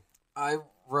funny? I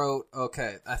wrote,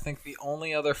 okay, I think the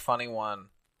only other funny one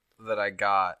that I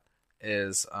got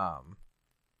is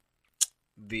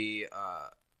the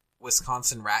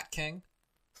Wisconsin Rat King.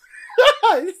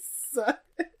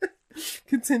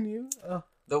 Continue.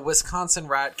 The Wisconsin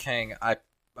Rat King I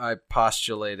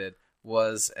postulated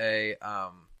was a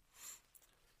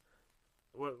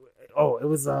it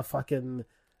was a fucking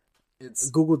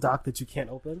Google Doc that you can't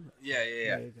open. Yeah.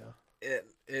 There you go.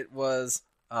 It was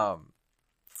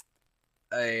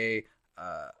a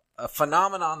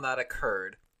phenomenon that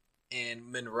occurred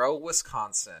in Monroe,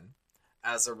 Wisconsin,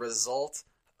 as a result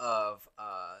of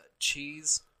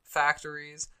cheese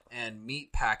factories and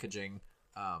meat packaging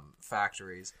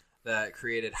factories that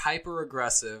created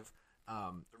hyper-aggressive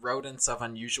rodents of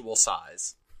unusual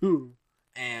size.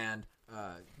 And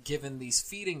given these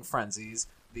feeding frenzies,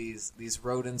 these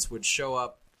rodents would show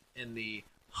up in the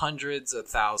hundreds of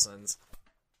thousands,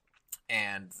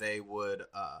 and they would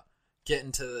get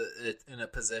in a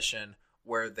position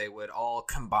where they would all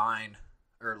combine,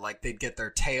 or like they'd get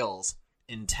their tails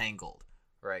entangled,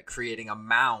 right, creating a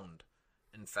mound,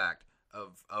 in fact,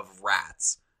 of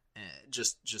rats,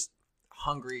 just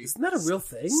hungry. Isn't that a real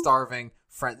thing? Starving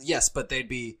friends. Yes, but they'd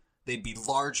be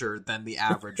larger than the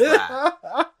average rat,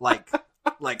 like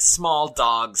small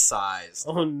dog size.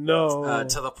 Oh no!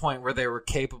 To the point where they were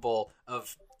capable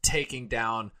of taking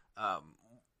down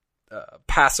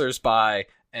passersby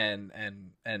and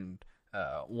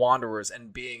wanderers,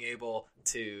 and being able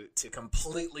to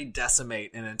completely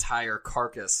decimate an entire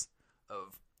carcass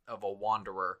of a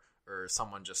wanderer or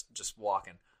someone just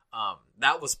walking.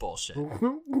 That was bullshit.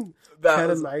 Ted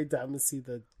and I down to see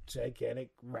the gigantic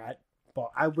rat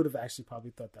ball. I would have actually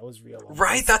probably thought that was real.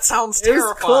 Right? That sounds terrifying. It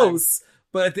was close,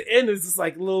 but at the end it was just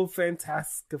like little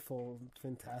fantastical.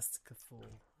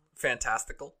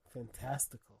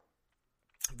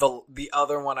 The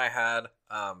other one I had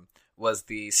was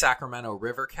the Sacramento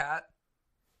River cat.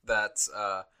 That's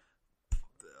an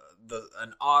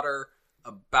otter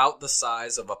about the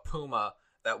size of a puma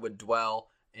that would dwell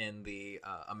in the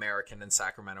American and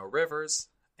Sacramento rivers,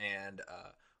 and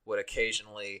would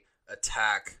occasionally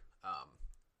attack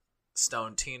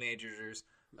stoned teenagers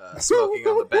smoking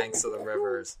on the banks of the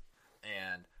rivers,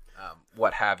 and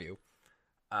what have you.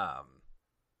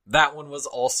 That one was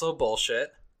also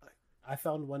bullshit. I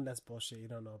found one that's bullshit you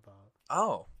don't know about.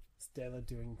 Oh. Chandler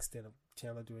doing stand-up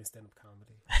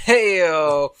comedy.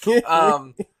 Hey-o!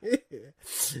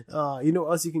 You know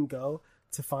where else you can go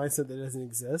to find something that doesn't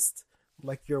exist?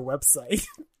 Like your website.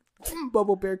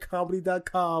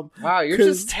 BumblebearComedy.com. Wow, you're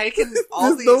just taking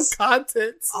all these... no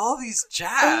content. All these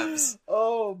jabs.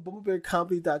 Oh,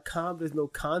 BumblebearComedy.com. There's no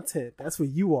content. That's where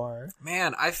you are.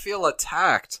 Man, I feel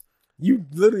attacked. You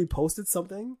literally posted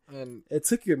something, and it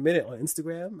took you a minute on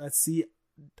Instagram at __honey.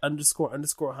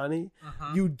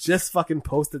 Uh-huh. You just fucking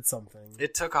posted something.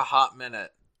 It took a hot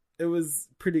minute. It was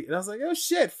pretty, and I was like, oh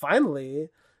shit,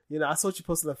 finally. You know, I saw what you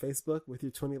posted on Facebook with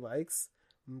your 20 likes.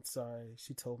 I'm sorry.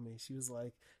 She told me. She was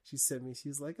like, she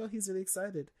was like, oh, he's really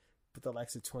excited. But the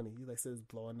likes are 20. You like said it's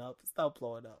blowing up. It's not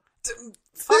blowing up.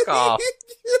 Fuck off.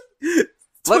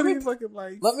 20 fucking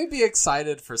likes. Let me be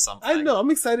excited for something. I know. I'm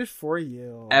excited for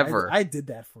you. Ever. I did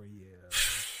that for you.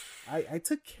 I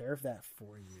took care of that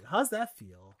for you. How's that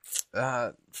feel?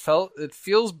 It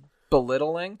feels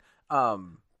belittling.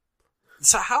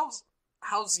 So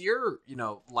how's your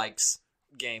likes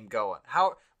game going?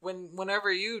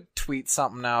 Whenever you tweet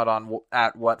something out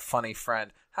at What Funny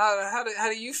Friend, how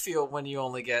do you feel when you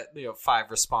only get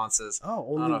 5 responses? Oh,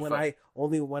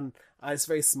 only when it's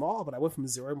very small, but I went from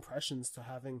 0 impressions to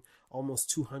having almost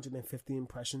 250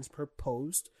 impressions per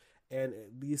post and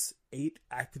at least 8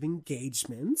 active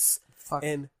engagements.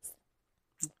 And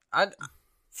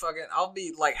I'll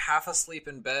be like half asleep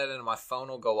in bed and my phone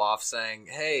will go off saying,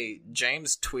 "Hey,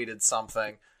 James tweeted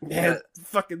something." Yeah,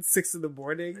 fucking 6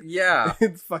 a.m. Yeah.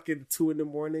 It's fucking 2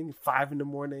 a.m, 5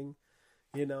 a.m,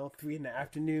 3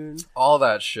 p.m. All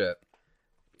that shit.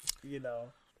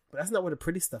 But that's not where the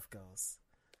pretty stuff goes.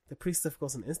 The pretty stuff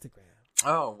goes on Instagram.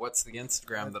 Oh, what's the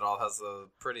Instagram that all has the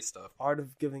pretty stuff? Art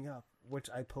of Giving Up, which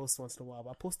I post once in a while.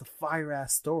 But I post the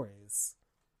fire-ass stories.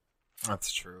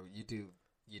 That's true. You do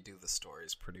the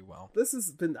stories pretty well. This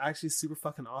has been actually super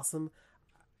fucking awesome.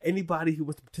 Anybody who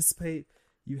wants to participate,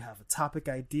 you have a topic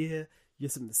idea, you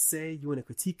have something to say, you want to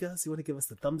critique us, you want to give us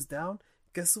the thumbs down,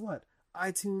 guess what?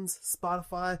 iTunes,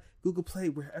 Spotify, Google Play,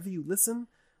 wherever you listen,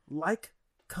 like,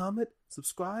 comment,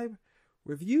 subscribe,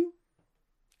 review,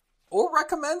 Or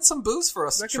recommend some booze for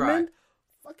us to try.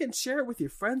 Fucking share it with your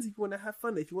friends if you want to have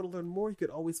fun. If you want to learn more, you could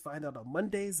always find out on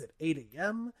Mondays at 8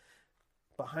 a.m.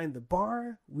 Behind the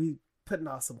bar. We putting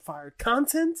out some fire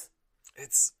content.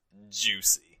 It's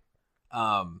juicy.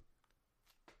 We're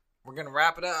going to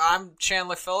wrap it up. I'm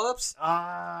Chandler Phillips.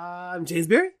 I'm James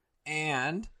Berry.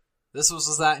 And this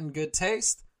was That in Good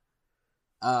Taste.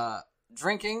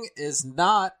 Drinking is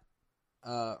not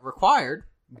required.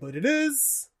 But it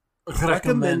is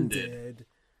recommended.